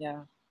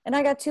 Yeah. And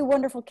I got two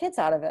wonderful kids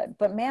out of it.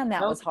 But man,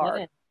 that No was hard.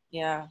 kidding.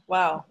 Yeah.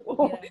 Wow.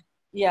 Yeah.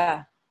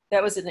 Yeah.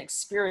 That was an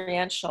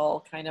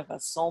experiential kind of a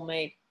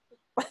soulmate.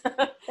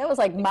 That was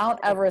like Mount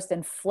Everest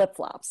in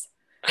flip-flops.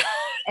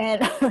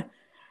 And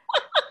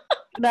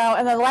no,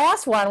 and the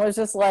last one was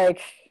just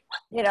like,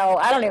 I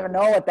don't even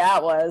know what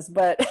that was,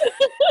 but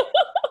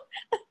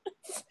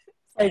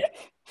like,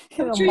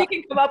 I'm sure you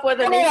can come up with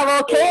a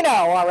volcano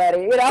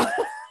already,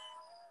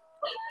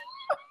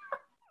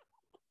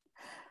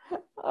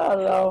 I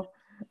don't know.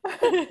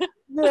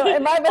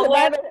 It might have been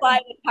with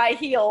high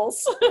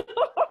heels.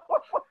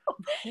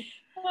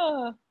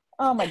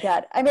 Oh my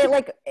God. I mean,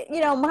 like,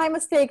 my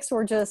mistakes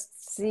were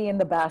just seeing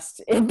the best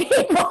in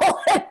people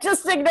and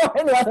just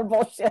ignoring the other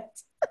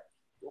bullshit.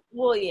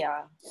 Well,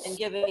 yeah. And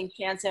giving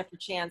chance after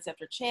chance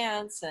after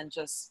chance and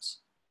just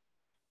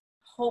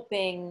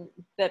hoping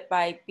that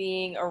by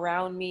being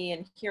around me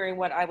and hearing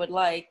what I would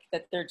like,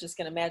 that they're just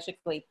going to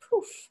magically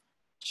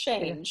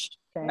change.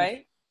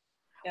 Right?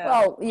 Yeah.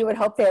 Well, you would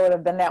hope they would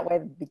have been that way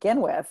to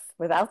begin with,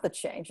 without the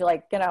change.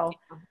 Like,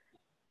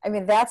 I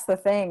mean, that's the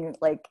thing,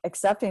 like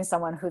accepting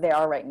someone who they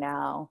are right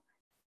now.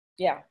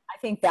 Yeah. I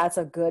think that's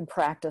a good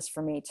practice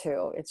for me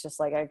too. It's just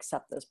like, I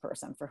accept this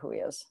person for who he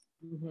is.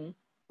 Mm-hmm.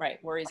 Right.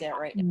 Where he's at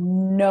right now.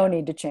 No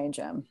need to change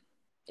him.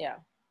 Yeah.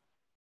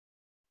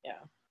 Yeah.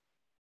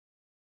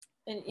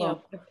 And,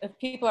 if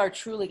people are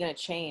truly going to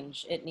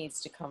change, it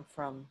needs to come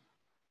from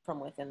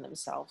within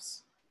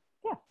themselves.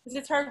 Yeah. Because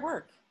it's hard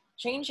work.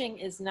 Changing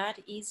is not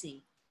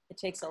easy. It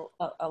takes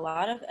a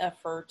lot of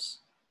effort.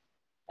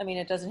 I mean,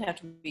 it doesn't have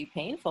to be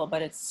painful,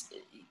 but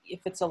if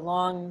it's a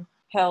long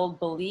held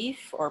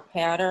belief or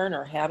pattern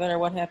or habit or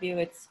what have you,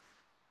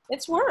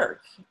 it's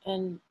work.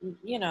 And,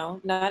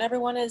 not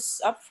everyone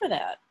is up for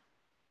that.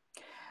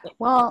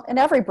 Well, in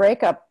every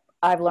breakup,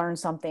 I've learned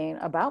something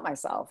about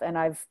myself, and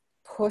I've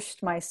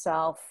pushed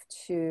myself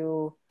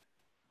to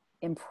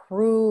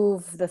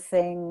improve the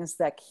things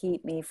that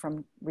keep me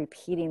from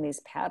repeating these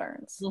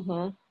patterns.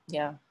 Mm-hmm.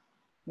 Yeah.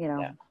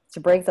 To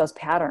break those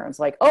patterns,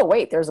 like, oh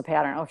wait, there's a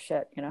pattern. Oh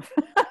shit, When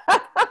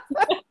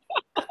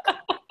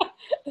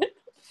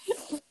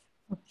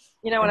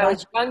I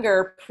was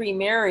younger,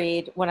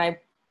 pre-married, when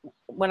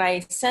I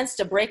sensed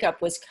a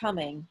breakup was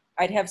coming,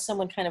 I'd have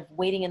someone kind of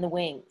waiting in the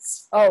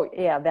wings. Oh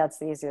yeah, that's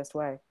the easiest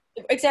way.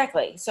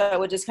 Exactly. So I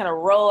would just kind of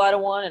roll out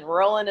of one and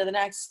roll into the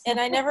next. And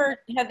I never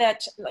had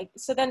that,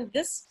 so then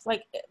this,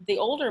 the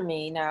older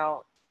me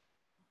now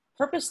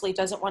purposely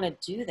doesn't want to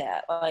do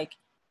that. Like,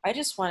 I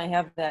just want to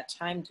have that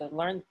time to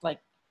learn, like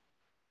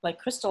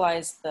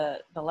crystallize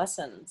the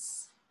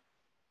lessons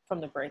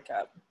from the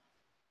breakup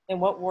and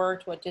what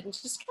worked, what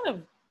didn't, just kind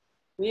of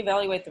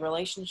reevaluate the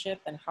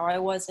relationship and how I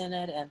was in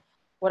it and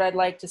what I'd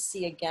like to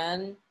see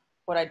again,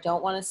 what I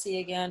don't want to see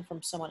again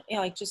from someone,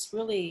 just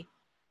really.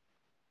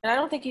 And I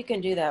don't think you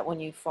can do that when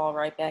you fall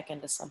right back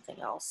into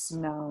something else.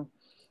 No,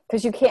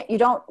 because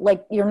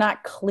you're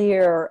not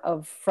clear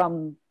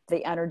from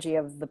the energy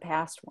of the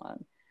past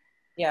one.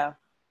 Yeah.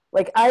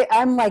 Like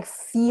I'm like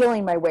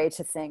feeling my way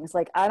to things.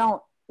 Like I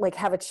don't like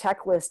have a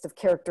checklist of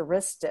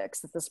characteristics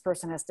that this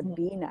person has to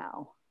be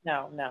now.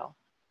 No.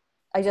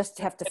 I just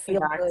have to feel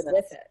good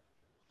with it.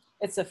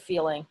 It's a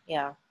feeling.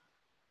 Yeah.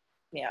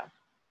 Yeah.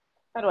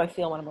 How do I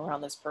feel when I'm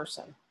around this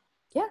person?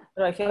 Yeah.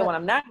 How do I feel when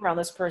I'm not around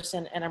this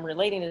person and I'm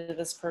relating to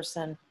this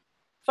person,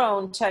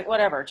 phone, text,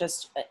 whatever,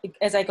 just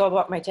as I go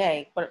about my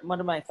day, but one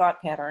of my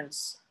thought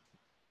patterns.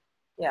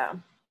 Yeah.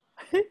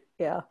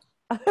 Yeah.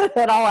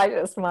 And all I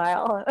just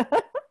smile.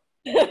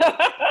 You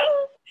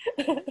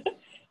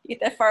get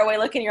that far away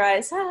look in your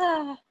eyes.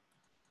 Ah.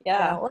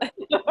 Yeah.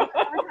 Every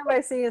time I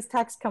see his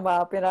text come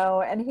up,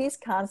 and he's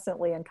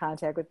constantly in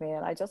contact with me,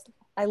 and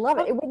I love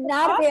it. It would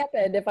not have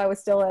happened if I was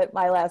still at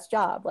my last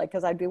job,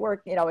 because I'd be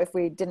working, if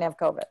we didn't have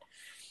COVID.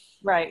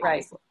 Right.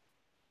 Obviously.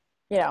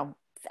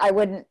 I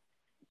wouldn't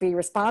be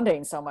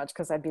responding so much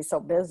because I'd be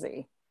so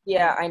busy.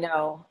 Yeah, I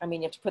know. I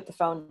mean, you have to put the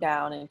phone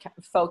down and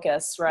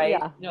focus, right?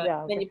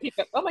 Yeah. Then you pick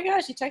up, oh my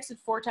gosh, you texted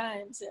 4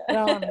 times.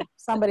 Yeah.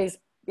 Somebody's,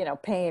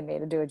 paying me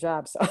to do a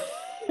job. So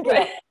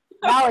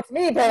now it's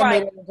me paying me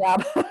to do a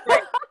job.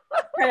 Right.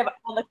 Kind of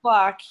on the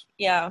clock.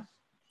 Yeah.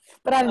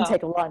 But I didn't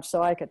take a lunch,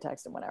 so I could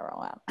text him whenever I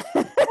want.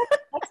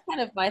 That's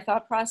kind of my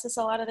thought process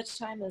a lot of the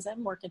time is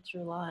I'm working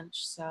through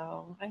lunch.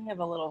 So I have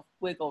a little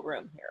wiggle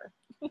room here.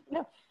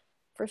 Yeah,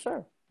 for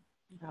sure.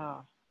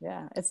 Oh.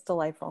 Yeah, it's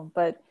delightful.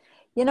 But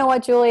you know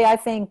what, Julie, I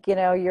think,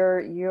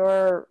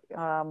 you're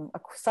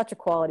such a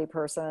quality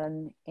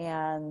person,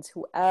 and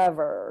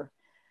whoever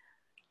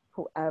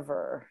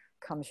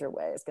comes your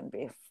way is going to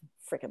be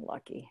freaking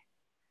lucky.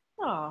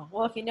 Oh,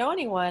 well, if you know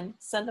anyone,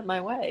 send them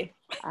my way.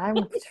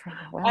 I'm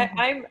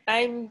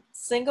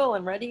single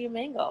and ready to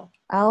mingle.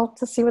 I'll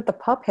just see what the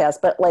pup has,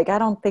 but I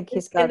don't think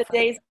he's got. In the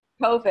days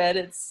of COVID,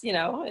 it's,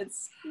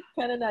 it's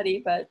kind of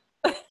nutty, but.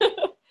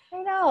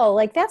 I know,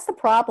 like that's the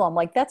problem.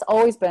 Like that's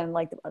always been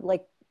like,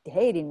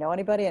 hey, do you know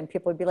anybody? And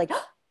people would be like,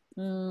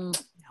 no.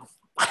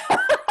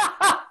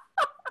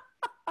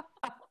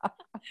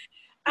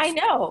 I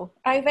know.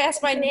 I've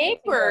asked my Yeah.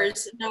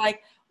 neighbors, and they're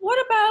like,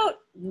 "What about?"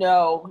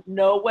 No,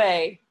 no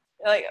way.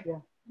 Like, Yeah.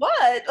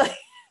 what? Like,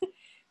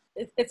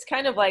 it's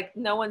kind of like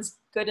no one's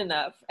good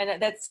enough,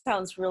 and that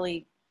sounds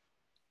really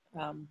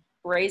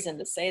brazen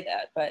to say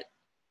that, but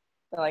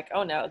they're like,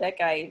 "Oh no, that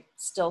guy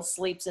still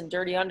sleeps in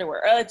dirty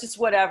underwear." Just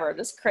whatever,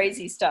 this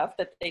crazy stuff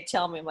that they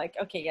tell me. I'm like,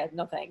 okay, yeah,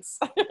 no thanks.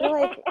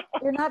 You're like,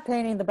 you're not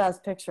painting the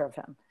best picture of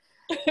him.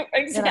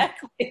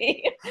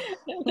 Exactly. I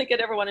don't think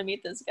I'd ever want to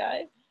meet this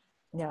guy.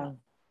 Yeah.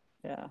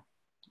 Yeah.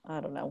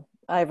 I don't know.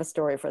 I have a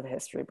story for the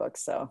history book,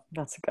 so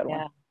that's a good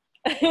one.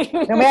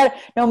 Yeah.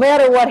 No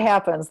matter what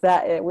happens,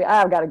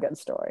 I've got a good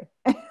story.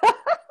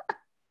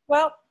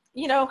 Well,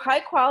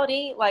 high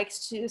quality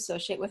likes to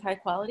associate with high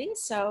quality.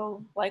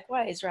 So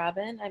likewise,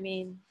 Robin, I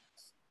mean,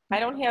 I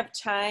don't have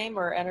time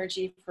or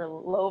energy for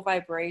low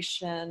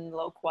vibration,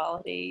 low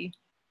quality.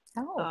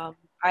 Oh,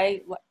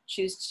 I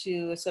choose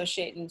to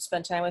associate and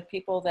spend time with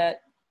people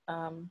that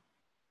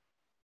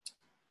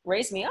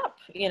raise me up,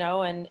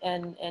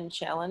 and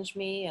challenge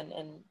me and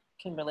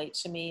can relate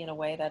to me in a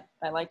way that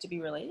I like to be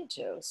related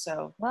to.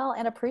 So, well,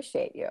 and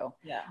appreciate you.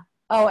 yeah.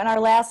 Oh, and our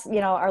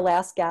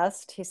last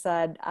guest, he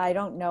said, I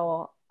don't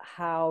know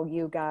how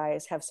you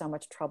guys have so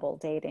much trouble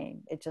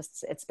dating.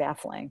 It's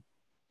baffling.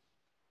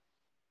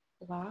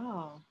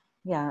 Wow.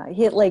 Yeah.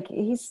 Yeah,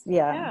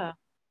 Yeah.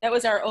 That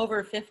was our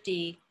over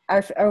 50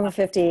 our over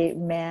 50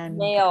 man.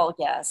 male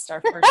guest,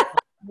 our first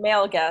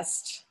male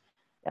guest.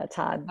 Yeah,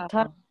 Todd.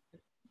 Todd. Um,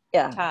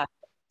 Yeah. Todd.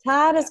 Todd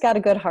Yeah. has got a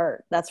good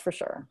heart. That's for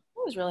sure. It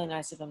was really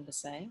nice of him to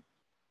say.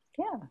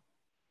 Yeah.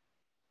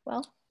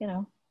 Well,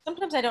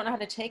 Sometimes I don't know how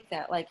to take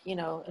that, like,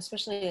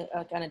 especially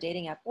on a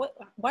dating app.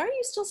 Why are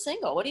you still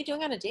single? What are you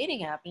doing on a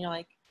dating app? And you're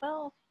like,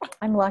 well,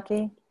 I'm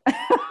lucky.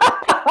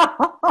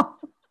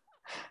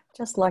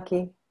 Just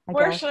lucky, I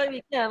where guess. should I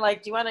begin?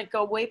 Like, do you want to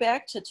go way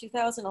back to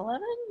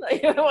 2011?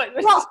 Like,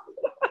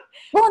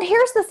 Well, and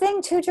here's the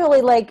thing too,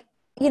 Julie, like,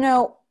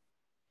 there's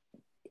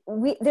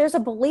a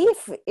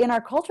belief in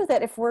our culture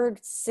that if we're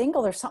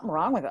single, there's something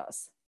wrong with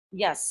us.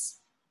 yes.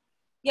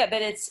 Yeah,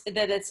 that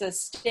it's a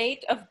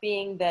state of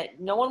being that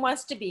no one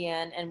wants to be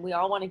in, and we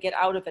all want to get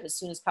out of it as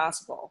soon as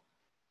possible.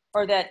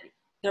 Or that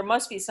there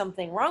must be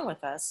something wrong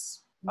with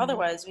us. Mhm.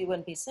 Otherwise, we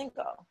wouldn't be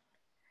single.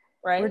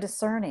 We're Right?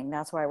 discerning.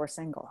 That's why we're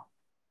single.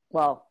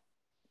 Well,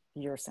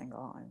 you're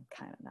single. I'm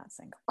kind of not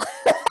single.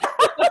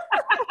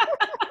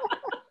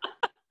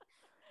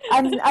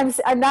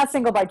 I'm not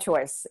single by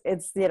choice.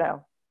 It's,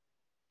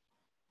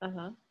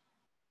 Uh-huh.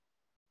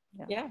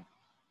 Yeah. Yeah.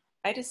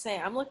 I just say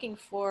I'm looking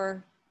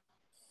for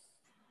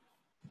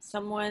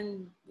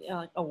someone,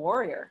 like a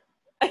warrior.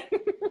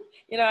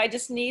 I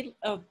just need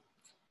a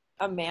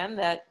man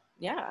that,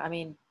 yeah, I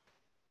mean,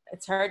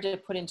 it's hard to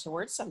put into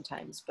words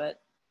sometimes, but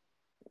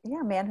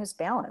Yeah, a man who's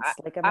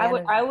balanced, like a I man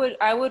would who, I would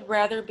I would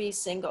rather be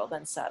single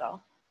than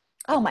settle.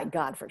 oh my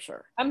God, for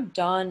sure. I'm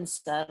done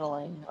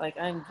settling. Like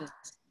I'm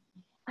just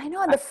I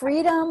know, and the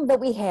freedom that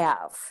we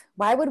have.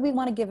 Why would we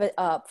want to give it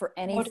up for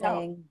oh no.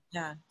 anything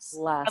Yeah. I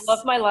love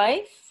less? my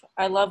life.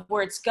 I love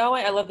where it's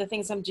going. I love the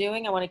things I'm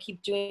doing. I want to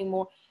keep doing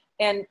more.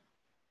 And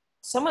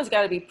someone's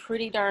got to be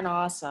pretty darn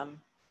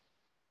awesome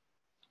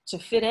to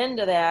fit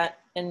into that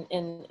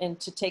and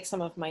to take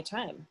some of my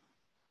time.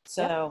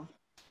 So,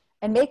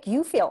 And make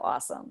you feel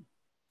awesome.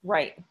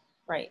 right,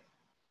 right.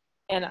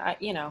 And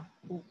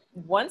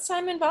once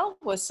I'm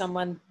involved with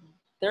someone,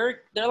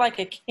 they're like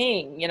a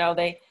king,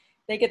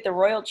 they get the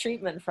royal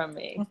treatment from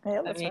me. Yeah,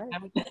 I that's mean,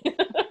 right.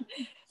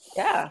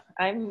 yeah,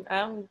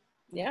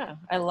 yeah,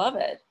 I love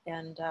it.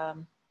 And,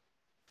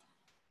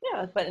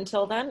 yeah, but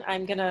until then,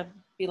 I'm going to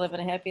be living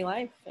a happy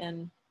life.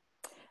 And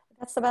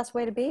That's the best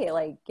way to be,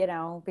 like,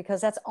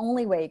 because that's the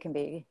only way you can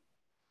be.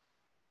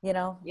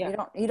 yeah,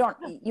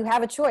 You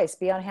have a choice,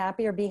 be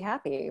unhappy or be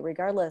happy,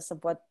 regardless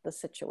of what the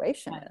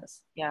situation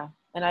is. yeah.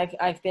 And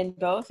I've been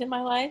both in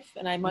my life,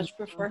 and I much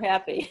prefer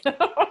happy.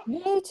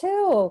 Me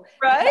too.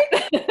 Right?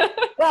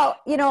 Well,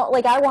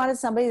 like I wanted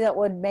somebody that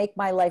would make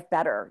my life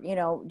better,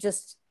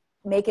 just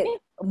make it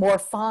more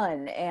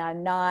fun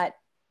and not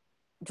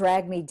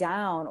drag me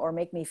down or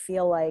make me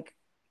feel like,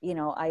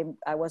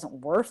 I wasn't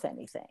worth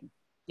anything.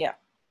 Yeah.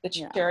 The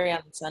cherry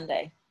on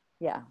Sunday.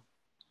 Yeah.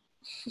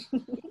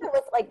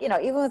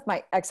 Even with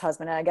my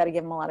ex-husband, and I got to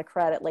give him a lot of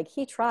credit, like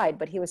he tried,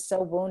 but he was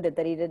so wounded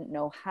that he didn't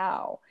know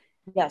how.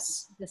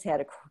 Yes. He just had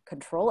to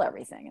control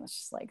everything. And it's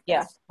just like,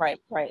 yeah, right.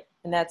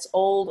 And that's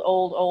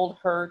old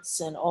hurts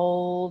and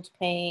old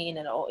pain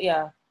and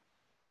yeah.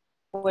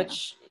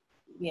 Which,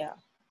 yeah,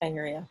 I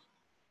hear you.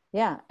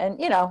 Yeah. And,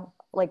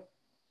 like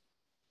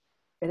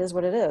it is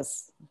what it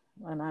is.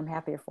 And I'm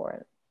happier for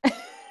it.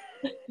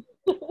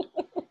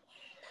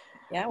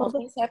 Yeah, well,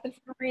 things happen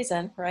for a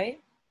reason, right?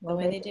 The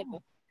way they do.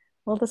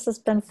 Well, this has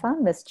been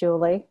fun, Miss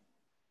Julie.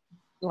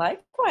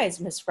 Likewise,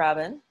 Miss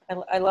Robin.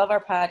 I love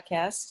our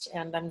podcast,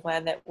 and I'm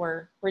glad that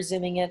we're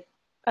resuming it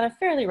on a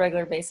fairly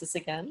regular basis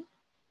again.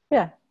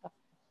 Yeah.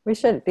 We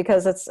should,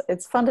 because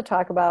it's fun to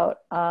talk about,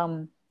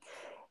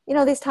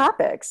 these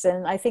topics.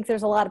 And I think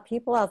there's a lot of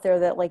people out there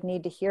that like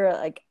need to hear it.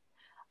 Like,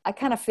 I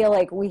kind of feel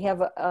like we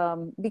have,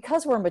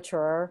 because we're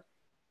mature,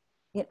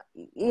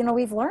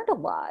 we've learned a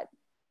lot,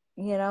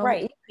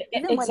 Right.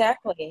 even like,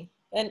 Exactly.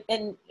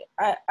 And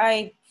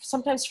I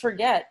sometimes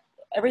forget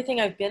everything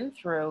I've been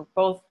through,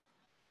 both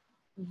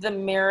the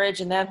marriage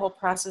and that whole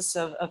process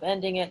of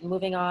ending it and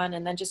moving on,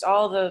 and then just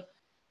all the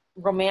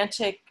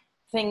romantic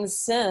things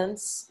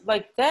since,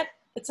 like that.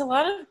 It's a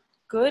lot of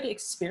good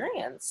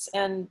experience,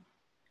 and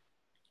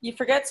you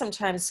forget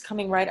sometimes,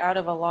 coming right out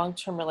of a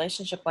long-term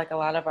relationship like a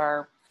lot of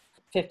our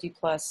 50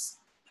 plus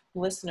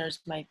listeners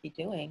might be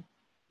doing.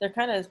 They're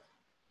kind of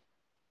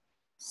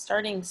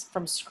starting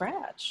from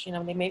scratch.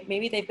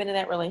 Maybe they've been in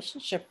that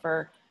relationship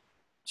for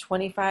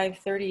 25,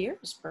 30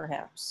 years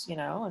perhaps,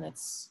 and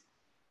it's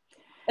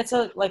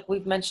like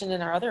we've mentioned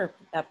in our other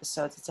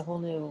episodes, it's a whole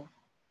new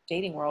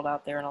dating world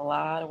out there in a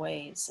lot of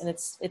ways, and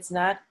it's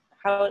not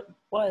how it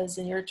was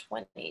in your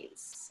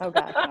 20s. oh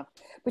God, no.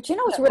 But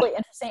it's really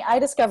interesting. I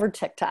discovered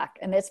TikTok,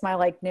 and it's my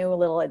like new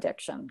little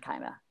addiction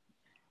kind of.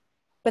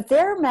 But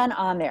there are men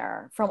on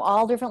there from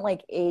all different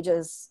like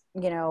ages,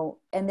 and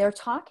they're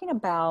talking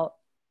about,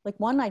 like,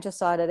 one I just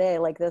saw today,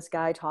 like this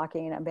guy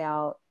talking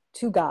about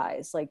two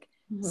guys, like,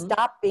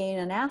 stop being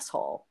an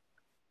asshole.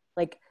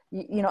 Like,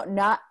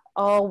 not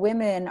all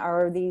women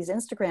are these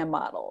Instagram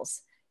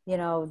models,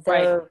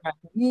 they're Right.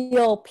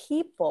 real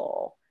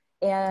people,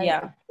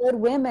 and good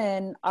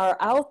women are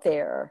out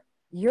there.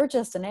 You're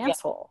just an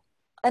asshole.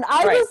 And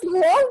I just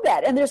love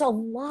that. And there's a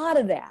lot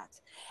of that.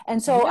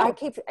 And so I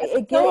keep,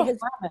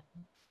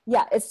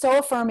 it's so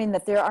affirming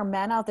that there are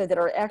men out there that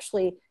are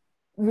actually,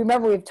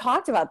 remember, we've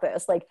talked about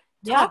this, like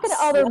talking to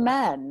other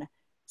men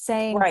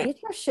saying,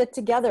 get your shit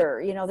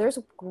together. There's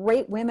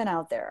great women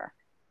out there,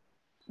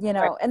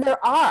 and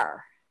there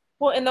are.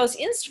 Well, and those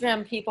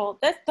Instagram people,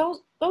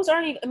 those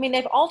aren't even, I mean,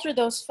 they've altered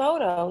those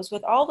photos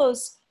with all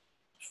those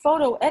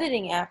photo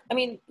editing apps. I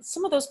mean,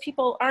 some of those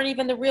people aren't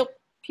even the real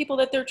people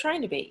that they're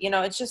trying to be.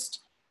 It's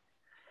just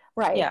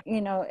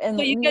and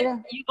so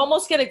you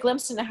almost get a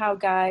glimpse into how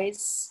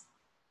guys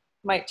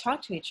might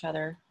talk to each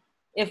other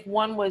if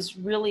one was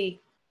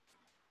really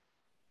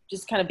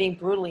just kind of being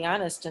brutally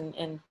honest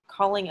and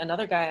calling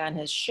another guy on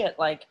his shit,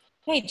 like,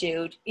 hey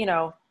dude,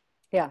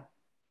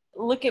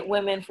 look at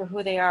women for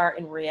who they are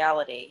in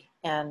reality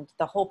and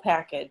the whole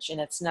package,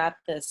 and it's not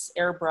this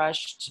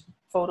airbrushed,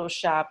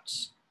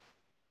 photoshopped,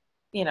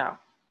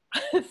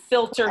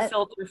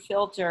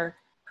 filter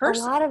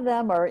person. A lot of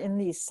them are in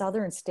these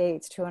southern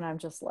states too, and I'm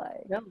just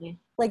like, really?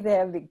 Like they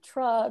have big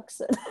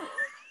trucks. And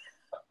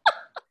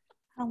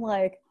I'm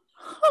like,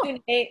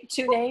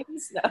 two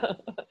names? No.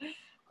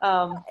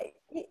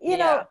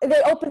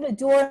 They open the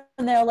door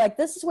and they're like,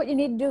 this is what you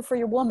need to do for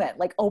your woman.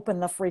 Like, open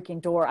the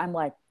freaking door. I'm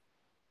like,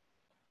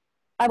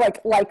 I'm going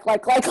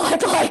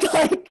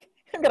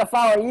to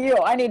follow you.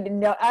 I need to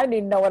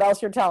know what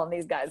else you're telling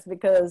these guys,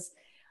 because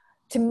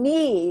to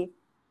me,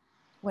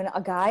 when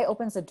a guy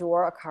opens a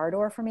car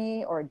door for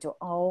me, or a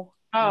door,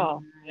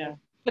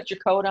 put your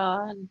coat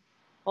on,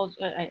 pulls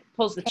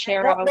the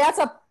chair out. That's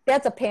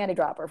a panty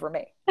dropper for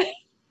me.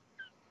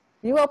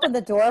 You open the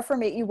door for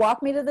me. You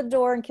walk me to the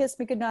door and kiss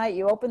me goodnight.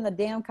 You open the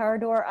damn car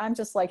door. I'm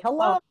just like,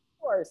 hello, of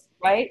course.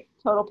 Right?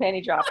 Total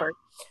panty dropper.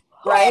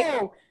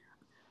 Right?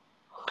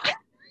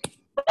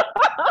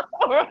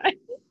 Right.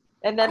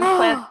 And then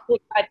plant a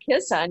big fat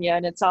kiss on you,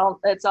 and it's all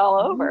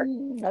over.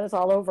 That is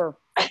all over.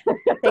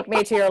 Take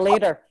me to your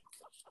leader.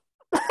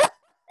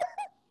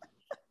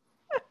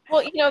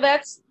 Well,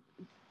 that's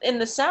in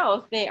the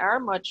South.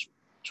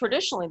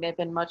 Traditionally, they've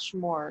been much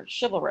more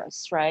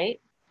chivalrous,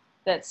 right?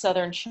 That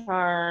Southern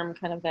charm,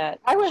 kind of that.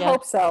 I would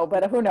hope so,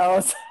 but who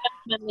knows?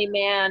 Gentlemanly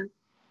man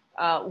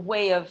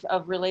way of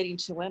relating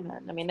to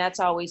women. I mean, that's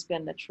always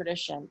been the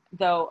tradition.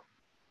 Though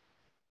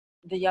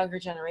the younger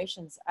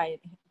generations, I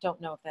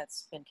don't know if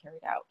that's been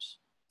carried out.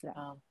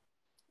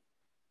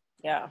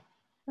 Yeah.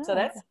 So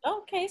that's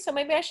okay. So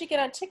maybe I should get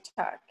on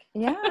TikTok.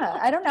 Yeah,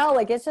 I don't know.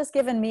 Like, it's just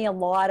given me a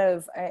lot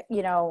of,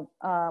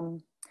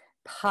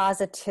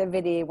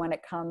 positivity when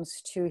it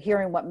comes to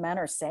hearing what men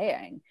are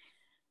saying.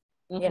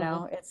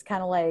 It's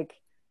kind of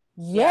like,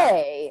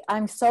 yay.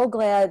 I'm so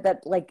glad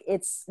that, like,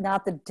 it's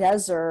not the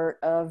desert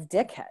of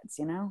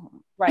dickheads,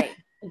 Right.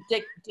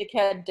 Dick pic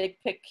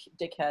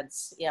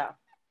dickheads. Yeah.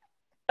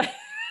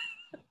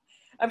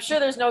 I'm sure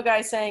there's no guy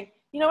saying,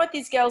 you know what,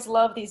 these gals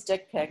love these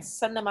dick pics.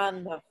 Send them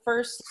on the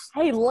first.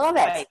 Hey, love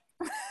it.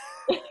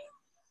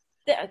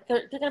 They're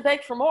going to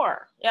beg for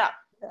more. Yeah.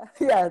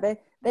 Yeah,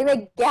 they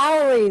make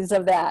galleries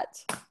of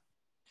that.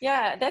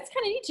 Yeah, that's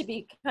kind of neat to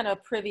be kind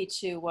of privy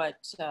to what,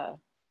 how,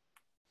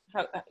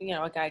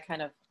 a guy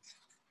kind of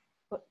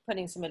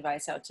putting some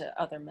advice out to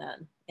other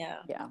men. Yeah.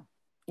 Yeah.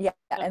 Yeah.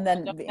 And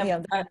then,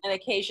 an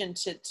occasion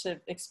to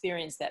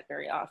experience that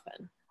very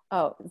often.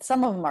 Oh,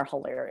 some of them are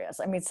hilarious.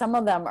 I mean, some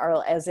of them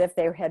are as if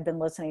they had been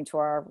listening to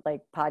our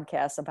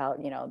podcasts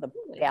about, the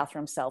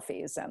bathroom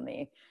selfies and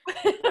the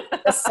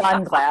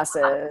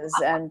sunglasses.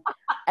 And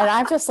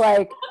I'm just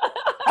like,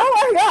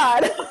 oh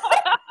my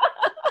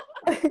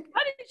God.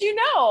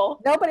 know.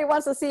 Nobody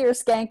wants to see your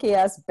skanky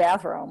ass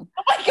bathroom.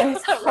 Oh my God,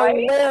 It's right?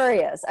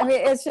 hilarious. I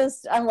mean, it's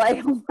just, I'm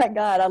like, oh my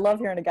God, I love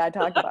hearing a guy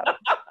talk about it.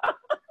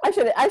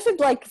 I should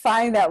like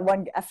find that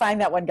one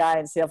guy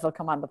and see if he'll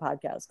come on the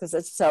podcast because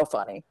it's so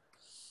funny.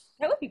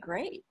 That would be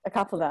great. A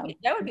couple of them.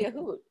 That would be a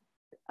hoot.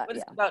 What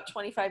is Yeah. about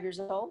 25 years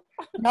old?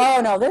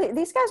 No,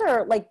 these guys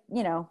are like,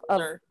 you know, of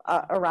Sure.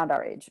 around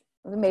our age,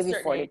 maybe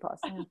Certain 40 age. plus.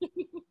 Yeah.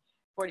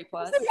 40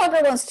 plus. There's some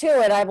younger ones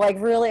too, and I'm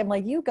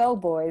like, you go,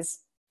 boys.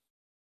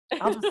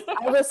 I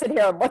will sit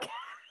here and look.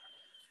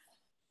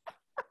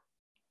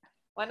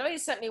 Well, I know you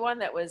sent me one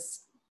that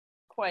was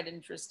quite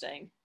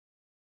interesting.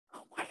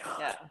 Oh my God.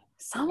 Yeah.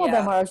 Some of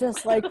them are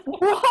just like,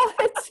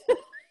 what?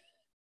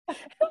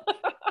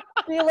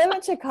 Do you live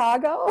in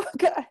Chicago?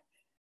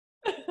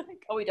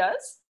 Oh, he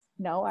does?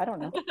 No, I don't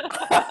know.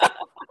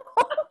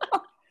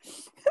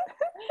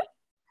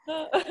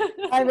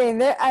 I mean,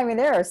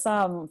 there are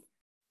some,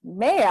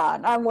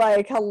 man, I'm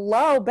like,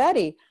 hello,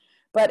 Betty.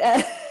 But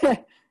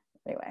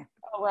anyway.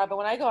 Oh, Robin,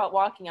 when I go out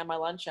walking on my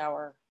lunch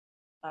hour,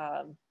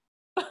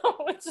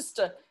 it's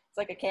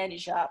like a candy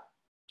shop.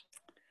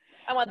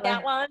 I want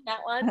that one, that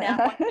one, that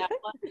one, that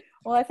one.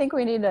 Well, I think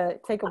we need to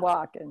take a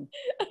walk and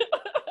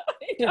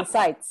do the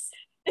sights.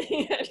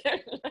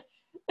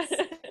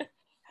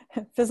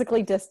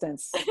 Physically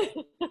distance.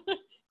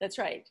 That's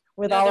right.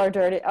 With all our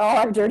dirty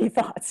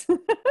thoughts. A lot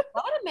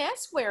of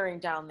mask wearing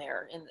down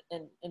there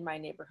in my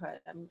neighborhood.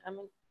 I'm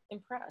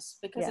impressed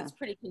because it's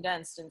pretty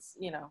condensed and,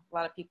 you know, a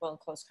lot of people in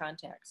close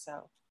contact.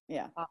 So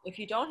yeah, if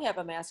you don't have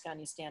a mask on,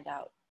 you stand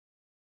out.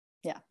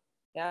 Yeah.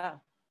 Yeah.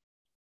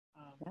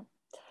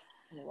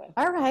 Anyway.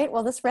 All right.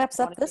 Well, this wraps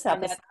up this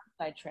episode.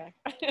 Sidetrack.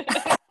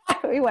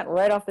 We went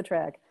right off the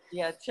track.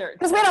 Yeah, sure.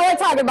 Because we don't like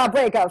talking about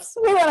breakups.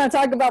 We want to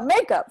talk about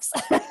makeups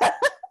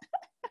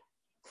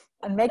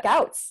and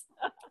makeouts.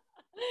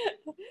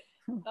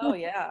 Oh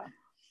yeah.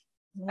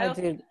 I don't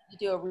think Dude.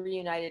 do a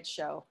reunited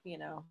show. You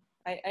know,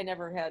 I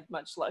never had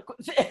much luck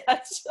with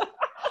that.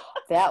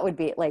 That would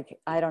be like,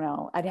 I don't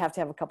know. I'd have to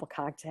have a couple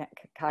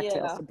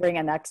cocktails to bring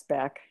a next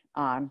back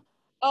on.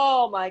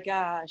 Oh my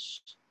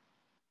gosh.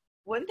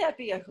 Wouldn't that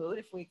be a hoot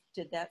if we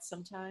did that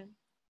sometime?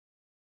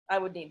 I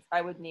would need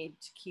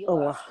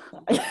tequila.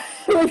 Oh,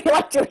 we'd be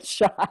like doing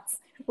shots.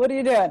 What are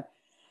you doing?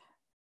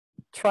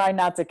 Try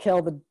not to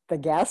kill the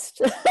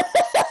guest.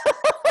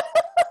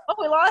 Oh,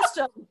 we lost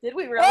him. Did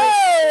we really?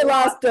 Hey,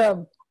 lost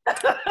him.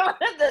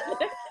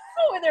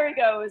 Oh, and there he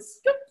goes.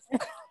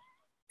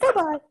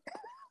 Bye-bye.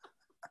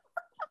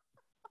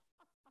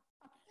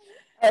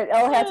 All right,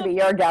 it'll have to be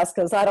your guess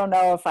because I don't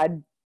know if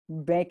I'd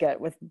make it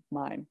with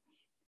mine.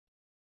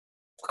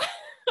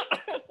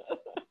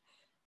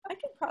 I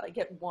could probably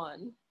get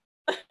one.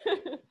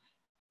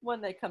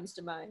 One that comes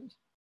to mind.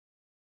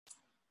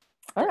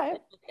 All right.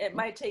 It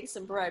might take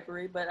some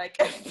bribery, but I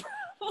can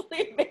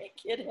probably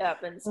make it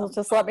happen. Well,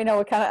 just let me know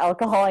what kind of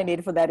alcohol I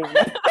need for that evening.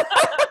 I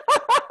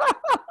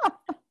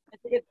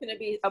think it's going to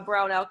be a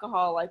brown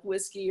alcohol like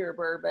whiskey or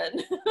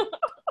bourbon.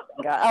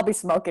 God, I'll be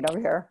smoking over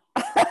here.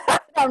 I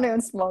don't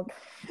even smoke.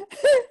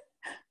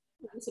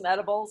 Some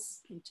edibles,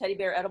 some teddy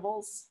bear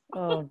edibles.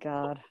 Oh,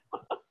 God.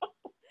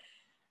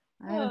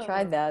 I haven't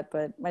tried that,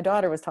 but my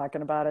daughter was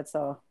talking about it,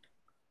 so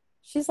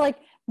she's like,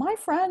 my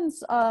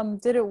friends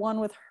did it one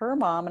with her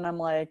mom, and I'm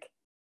like,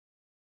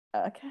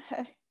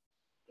 okay.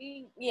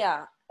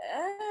 Yeah.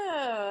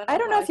 I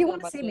don't know if you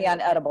want to see me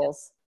on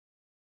edibles.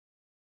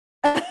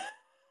 I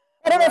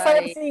don't know if I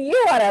want to see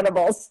you on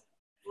edibles.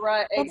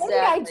 Right, well, exactly.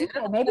 Maybe I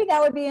do. Maybe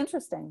that would be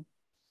interesting.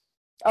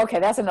 Okay,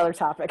 that's another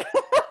topic.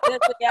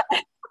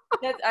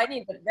 I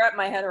need to wrap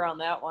my head around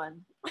that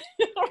one.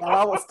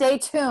 Well, stay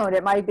tuned.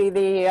 It might be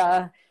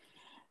the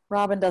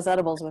Robin does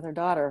edibles with her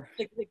daughter.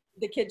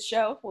 The kids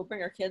show. We'll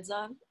bring our kids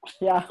on.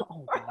 Yeah.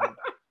 Oh, God.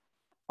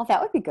 Well,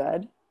 that would be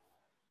good.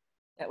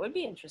 That would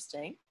be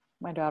interesting.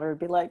 My daughter would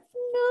be like,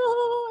 no,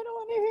 I don't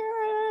want to hear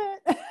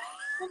it.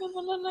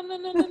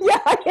 No.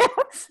 Yeah.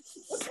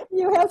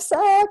 You have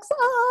sex.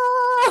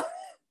 Ah.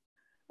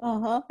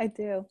 Uh-huh, I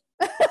do.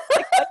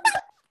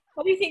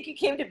 What do you think you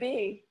came to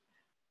be?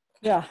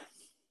 Yeah.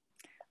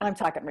 I'm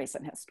talking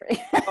recent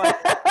history.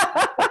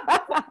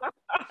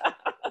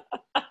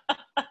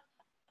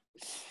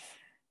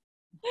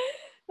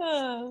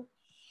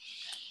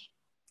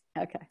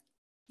 Okay.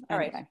 All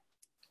right. Anyway.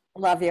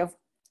 Love you.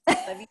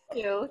 Love you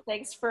too.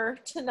 Thanks for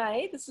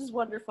tonight. This is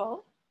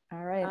wonderful.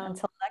 All right.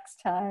 Until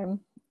next time.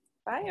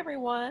 Bye,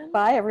 everyone.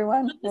 Bye,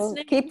 everyone. We'll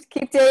keep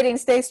dating.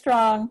 Stay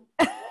strong.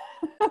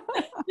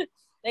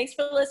 Thanks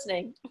for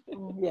listening.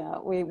 Yeah,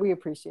 we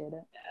appreciate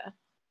it. Yeah.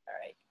 All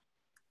right.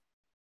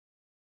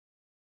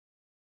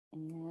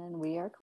 And we are